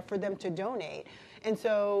there for them to donate. And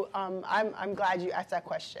so I'm glad you asked that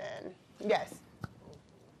question. Yes.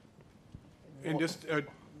 And just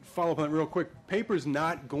follow up on that real quick. Paper's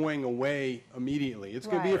not going away immediately. It's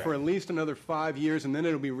going to be here Right. for at least another 5 years, and then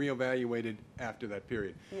it'll be reevaluated after that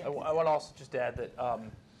period. I want to also just add that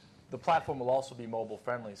the platform will also be mobile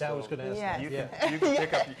friendly. That was going to ask Yes.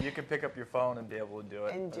 that. You can pick up your phone and be able to do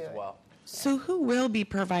it And do as it. well. So who will be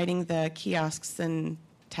providing the kiosks and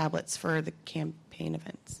tablets for the campaign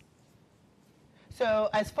events? So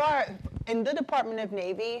as far in the Department of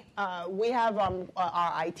Navy, we have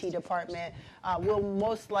our IT department will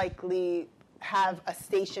most likely have a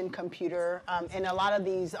station computer, and a lot of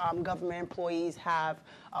these government employees have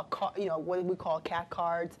what we call CAT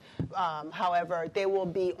cards. However, they will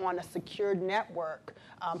be on a secured network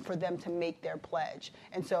for them to make their pledge,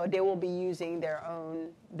 and so they will be using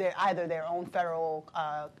either their own federal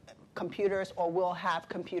computers, or we'll have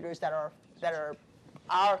computers that are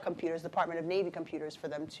our computers, Department of Navy computers, for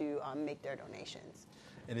them to make their donations.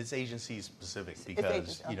 And it's agency specific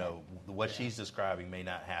because, okay. what she's describing may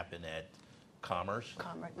not happen at Commerce.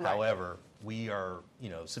 Right. However, we are,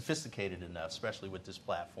 sophisticated enough, especially with this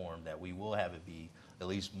platform, that we will have it be at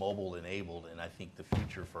least mobile enabled, and I think the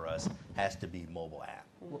future for us has to be mobile app.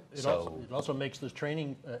 Well, it also makes this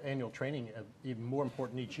annual training even more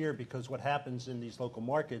important each year, because what happens in these local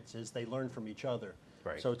markets is they learn from each other.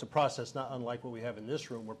 Right. So it's a process not unlike what we have in this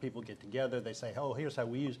room, where people get together, they say, oh, here's how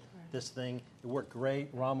we use this thing. It worked great.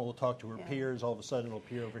 Rama will talk to her peers. All of a sudden it'll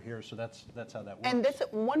appear over here. So that's how that works. And this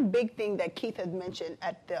one big thing that Keith had mentioned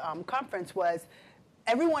at the conference was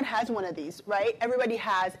everyone has one of these, right? Everybody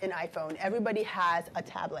has an iPhone. Everybody has a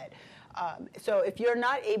tablet. So if you're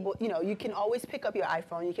not able, you can always pick up your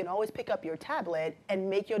iPhone, you can always pick up your tablet and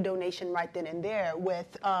make your donation right then and there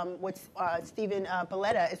with what Stephen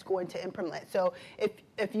Paletta is going to implement. So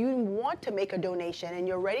if you want to make a donation and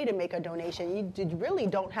you're ready to make a donation, you really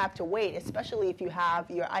don't have to wait, especially if you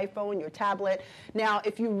have your iPhone, your tablet. Now,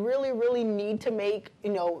 if you really, really need to make,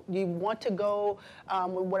 you want to go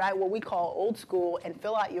what we call old school and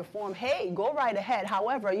fill out your form, hey, go right ahead.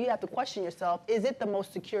 However, you have to question yourself, is it the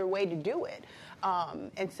most secure way to do it?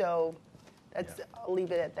 And so I'll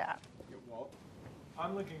leave it at that. Walt?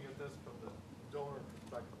 I'm looking at this from the donor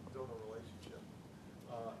perspective, donor relationship.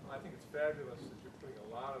 I think it's fabulous that you're putting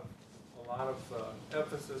a lot of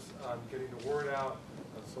emphasis on getting the word out,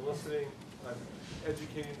 on soliciting, on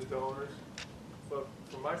educating the donors. But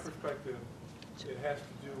from my perspective, it has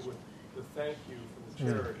to do with the thank you from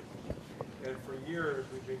the charity. And for years,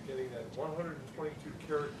 we've been getting that 122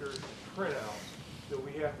 character printout that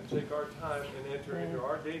we have to take our time and enter into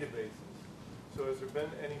our databases. So has there been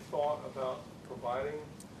any thought about providing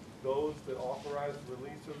those that authorize the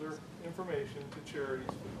release of their information to charities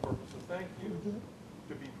for the purpose of thank you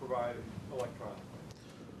to be provided electronically?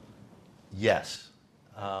 Yes.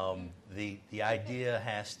 The idea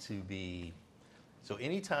has to be, so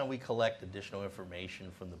anytime we collect additional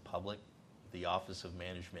information from the public, the Office of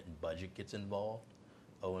Management and Budget gets involved,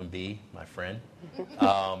 OMB, my friend.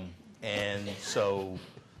 And so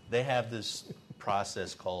they have this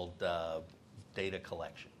process called data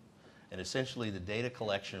collection. And essentially the data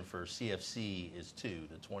collection for CFC is two,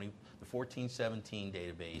 the 1417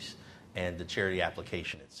 database and the charity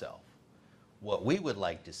application itself. What we would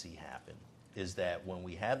like to see happen is that when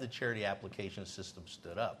we have the charity application system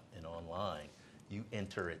stood up and online, you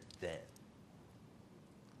enter it then.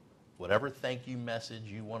 Whatever thank you message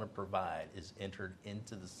you want to provide is entered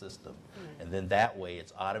into the system. And then that way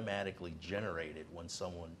it's automatically generated when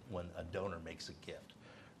a donor makes a gift.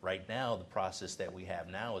 Right now, the process that we have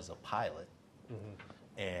now is a pilot.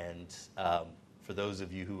 And for those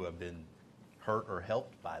of you who have been hurt or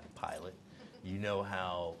helped by the pilot, you know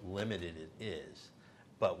how limited it is.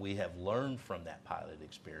 But we have learned from that pilot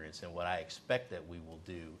experience, and what I expect that we will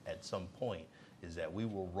do at some point is that we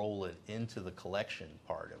will roll it into the collection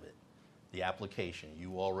part of it. The application,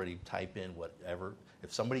 you already type in whatever.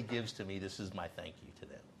 If somebody gives to me, this is my thank you to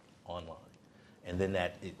them online. And then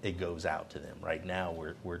it goes out to them. Right now,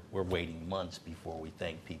 we're waiting months before we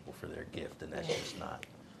thank people for their gift, and that's just not,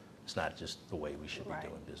 it's not just the way we should be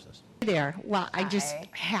doing business. There. Well, I just Hi.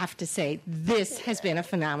 have to say, this has been a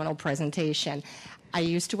phenomenal presentation. I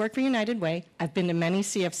used to work for United Way. I've been to many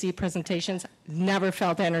CFC presentations. Never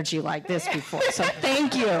felt energy like this before. So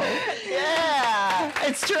thank you. Yeah.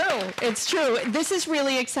 It's true. It's true. This is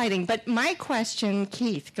really exciting. But my question,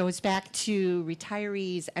 Keith, goes back to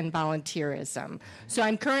retirees and volunteerism. So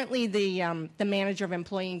I'm currently the manager of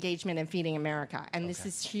employee engagement in Feeding America, and this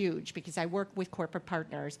is huge because I work with corporate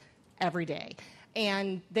partners every day,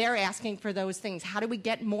 and they're asking for those things. How do we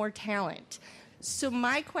get more talent? So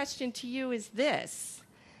my question to you is this.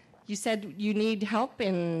 You said you need help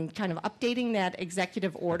in kind of updating that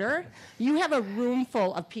executive order. You have a room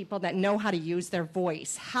full of people that know how to use their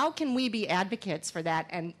voice. How can we be advocates for that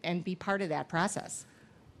and be part of that process?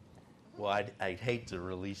 Well, I'd hate to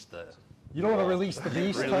release the... You don't want to release the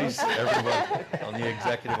beast, release huh? everybody on the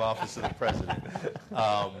executive office of the president.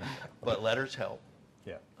 But letters help.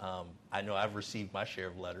 Yeah. I know I've received my share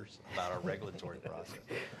of letters about our regulatory process.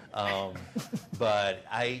 But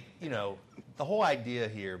the whole idea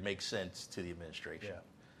here makes sense to the administration.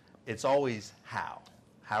 Yeah. It's always how.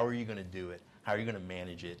 How are you going to do it? How are you going to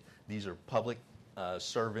manage it? These are public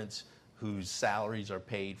servants whose salaries are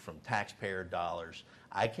paid from taxpayer dollars.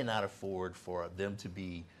 I cannot afford for them to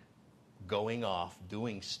be going off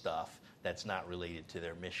doing stuff that's not related to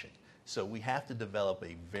their mission. So we have to develop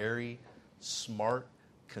a very smart,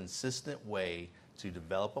 consistent way to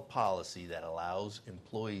develop a policy that allows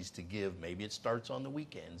employees to give. Maybe it starts on the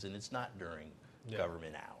weekends and it's not during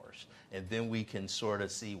government hours. And then we can sort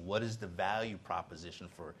of see what is the value proposition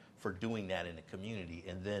for doing that in a community,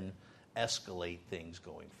 and then escalate things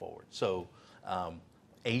going forward. So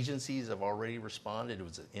agencies have already responded. It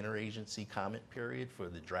was an interagency comment period for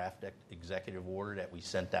the draft executive order that we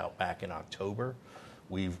sent out back in October.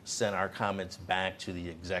 We've sent our comments back to the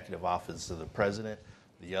executive office of the president.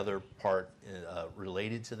 The other part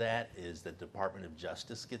related to that is the Department of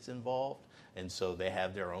Justice gets involved. And so they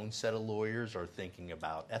have their own set of lawyers are thinking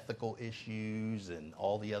about ethical issues and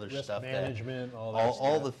all the other Risk stuff. management,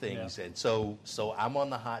 all the things. Yeah. And so I'm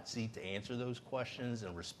on the hot seat to answer those questions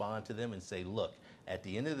and respond to them and say, look, at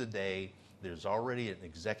the end of the day, there's already an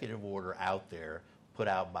executive order out there put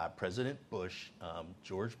out by President Bush,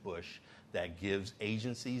 George Bush, that gives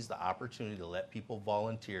agencies the opportunity to let people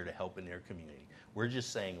volunteer to help in their community. We're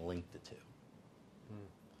just saying link the two.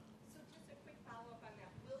 So just a quick follow-up on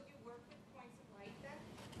that. Will you work with Points of Light then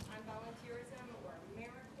on volunteerism or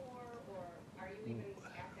AmeriCorps, or are you even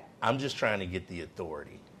at that? I'm just trying to get the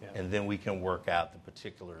authority, and then we can work out the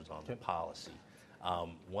particulars on the policy.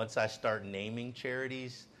 Once I start naming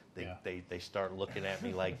charities, they start looking at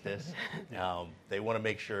me like this. They want to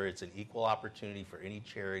make sure it's an equal opportunity for any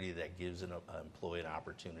charity that gives an employee an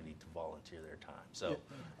opportunity to volunteer their time. So,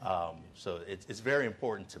 so it's very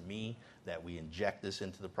important to me that we inject this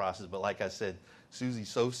into the process. But like I said, Susie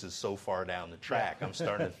Sosa is so far down the track. I'm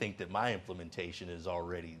starting to think that my implementation is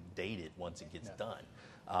already dated once it gets done.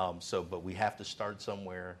 But we have to start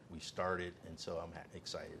somewhere. We started, and so I'm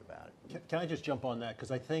excited about it. Can I just jump on that?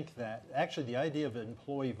 Because I think that actually the idea of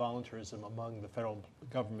employee volunteerism among the federal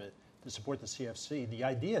government to support the CFC, the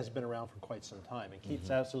idea has been around for quite some time. And Keith's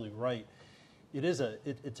absolutely right.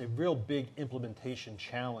 It's a real big implementation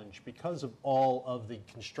challenge because of all of the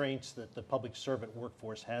constraints that the public servant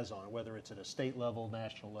workforce has on it, whether it's at a state level,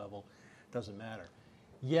 national level, doesn't matter.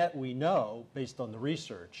 Yet we know, based on the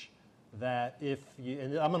research, that if you,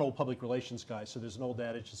 and I'm an old public relations guy, so there's an old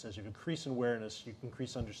adage that says if you increase awareness, you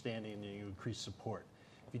increase understanding, and you increase support.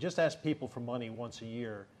 If you just ask people for money once a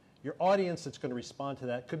year, your audience that's going to respond to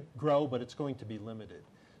that could grow, but it's going to be limited.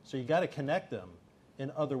 So you got to connect them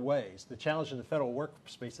in other ways. The challenge in the federal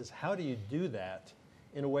workspace is how do you do that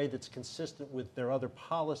in a way that's consistent with their other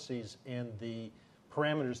policies and the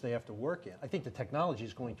parameters they have to work in? I think the technology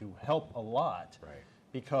is going to help a lot. Right.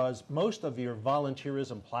 Because most of your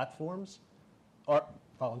volunteerism platforms are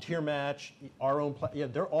Volunteer Match, our own,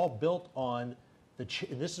 they're all built on and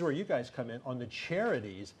this is where you guys come in, on the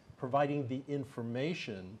charities providing the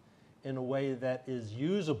information in a way that is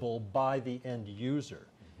usable by the end user.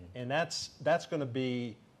 And that's going to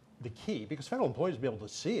be the key, because federal employees will be able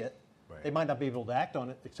to see it. Right. They might not be able to act on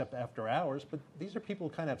it except after hours, but these are people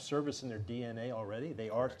who kind of have service in their DNA already. They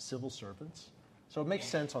are civil servants. So it makes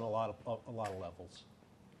sense on a lot of levels.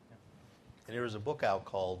 And there was a book out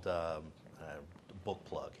called, book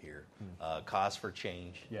plug here, Cause for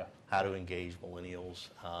Change, How to Engage Millennials.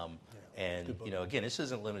 And, again, this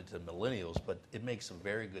isn't limited to millennials, but it makes some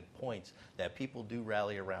very good points that people do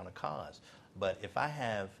rally around a cause. But if I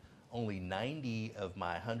have only 90 of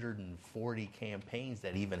my 140 campaigns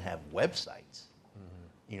that even have websites,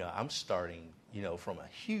 I'm starting, from a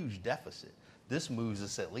huge deficit. This moves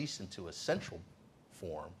us at least into a central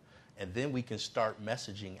form. And then we can start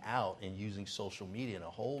messaging out and using social media in a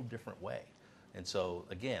whole different way. And so,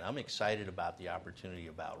 again, I'm excited about the opportunity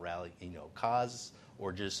about rally, cause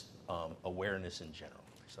or just awareness in general.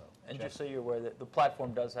 So, and just so you're aware that the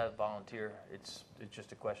platform does have volunteer. It's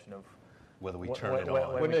just a question of whether we turn it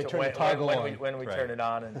on. When we turn it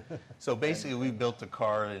on. And so basically, we built a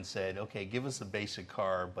car and said, okay, give us a basic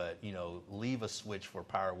car, but leave a switch for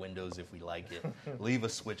power windows if we like it. Leave a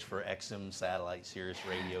switch for XM satellite Sirius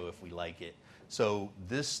radio if we like it. So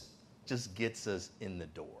this just gets us in the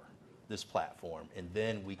door. this platform, and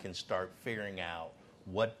then we can start figuring out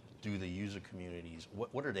what do the user communities,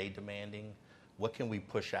 what are they demanding, what can we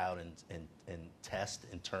push out and test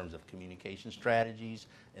in terms of communication strategies,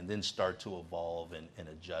 and then start to evolve and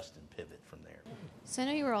adjust and pivot from there. So I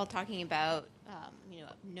know you were all talking about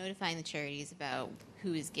notifying the charities about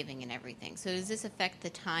who is giving and everything. So does this affect the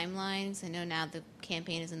timelines? I know now the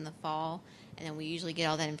campaign is in the fall, and then we usually get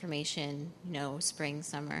all that information, spring,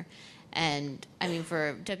 summer. And I mean,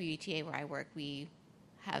 for WETA where I work, we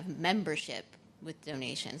have membership with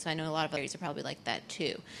donations. So I know a lot of charities are probably like that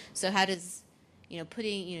too. So how does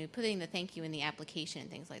putting the thank you in the application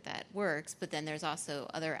and things like that works, but then there's also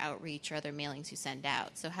other outreach or other mailings you send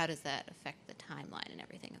out. So how does that affect the timeline and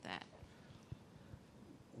everything of that?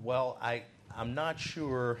 Well, I'm not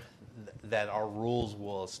sure that our rules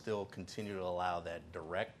will still continue to allow that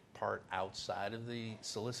direct part outside of the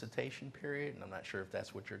solicitation period, and I'm not sure if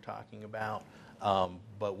that's what you're talking about.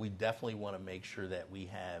 But we definitely want to make sure that we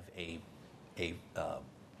have a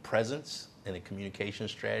presence and a communication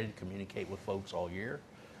strategy to communicate with folks all year.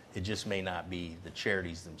 It just may not be the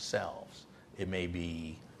charities themselves. It may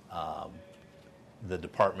be the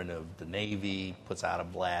Department of the Navy puts out a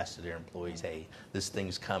blast to their employees, hey, this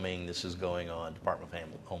thing's coming, this is going on, Department of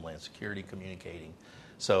Homeland Security communicating.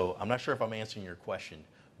 So I'm not sure if I'm answering your question,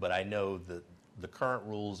 but I know that the current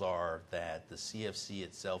rules are that the CFC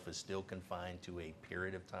itself is still confined to a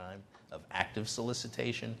period of time of active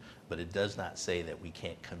solicitation, but it does not say that we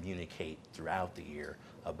can't communicate throughout the year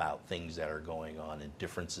about things that are going on and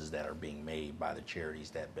differences that are being made by the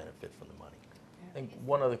charities that benefit from the money. I think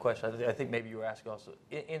one other question, I think maybe you were asking also,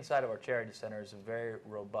 inside of our charity center is a very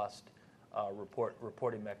robust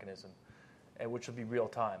reporting mechanism, which will be real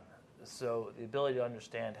time. So the ability to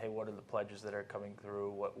understand, hey, what are the pledges that are coming through,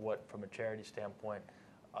 what from a charity standpoint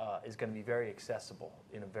is going to be very accessible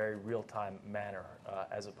in a very real-time manner,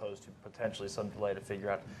 as opposed to potentially some delay to figure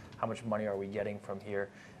out how much money are we getting from here.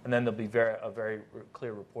 And then there'll be a very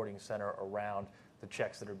clear reporting center around the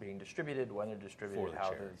checks that are being distributed, when they're distributed,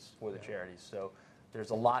 for the charities. So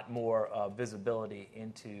there's a lot more visibility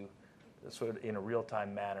into sort of in a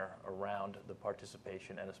real-time manner around the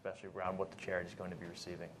participation and especially around what the charity is going to be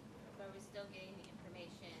receiving. But are we still getting the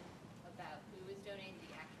information about who is donating,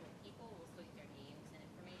 the actual people? We'll still get their names and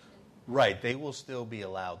information? Right. They will still be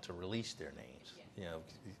allowed to release their names.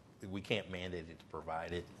 Yeah. We can't mandate it to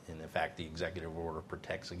provide it, and in fact, the executive order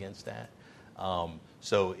protects against that.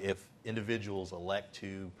 So if individuals elect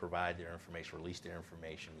to provide their information, release their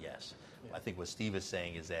information, yes. Yeah. I think what Steve is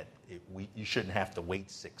saying is that you shouldn't have to wait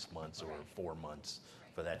 6 months or 4 months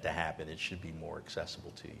for that to happen. It should be more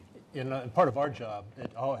accessible to you. And part of our job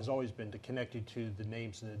has always been to connect you to the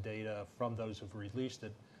names and the data from those who've released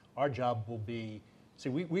it. Our job will be,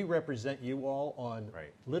 we represent you all on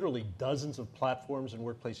literally dozens of platforms in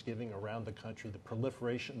workplace giving around the country. The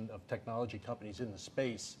proliferation of technology companies in the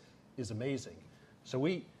space is amazing. So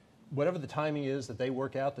whatever the timing is that they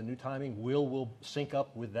work out, the new timing, we'll sync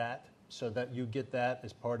up with that so that you get that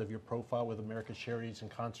as part of your profile with America's Charities in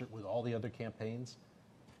concert with all the other campaigns,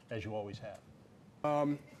 as you always have.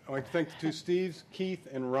 I'd like to thank the two Steves, Keith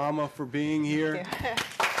and Rama, for being here. Thank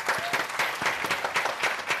you.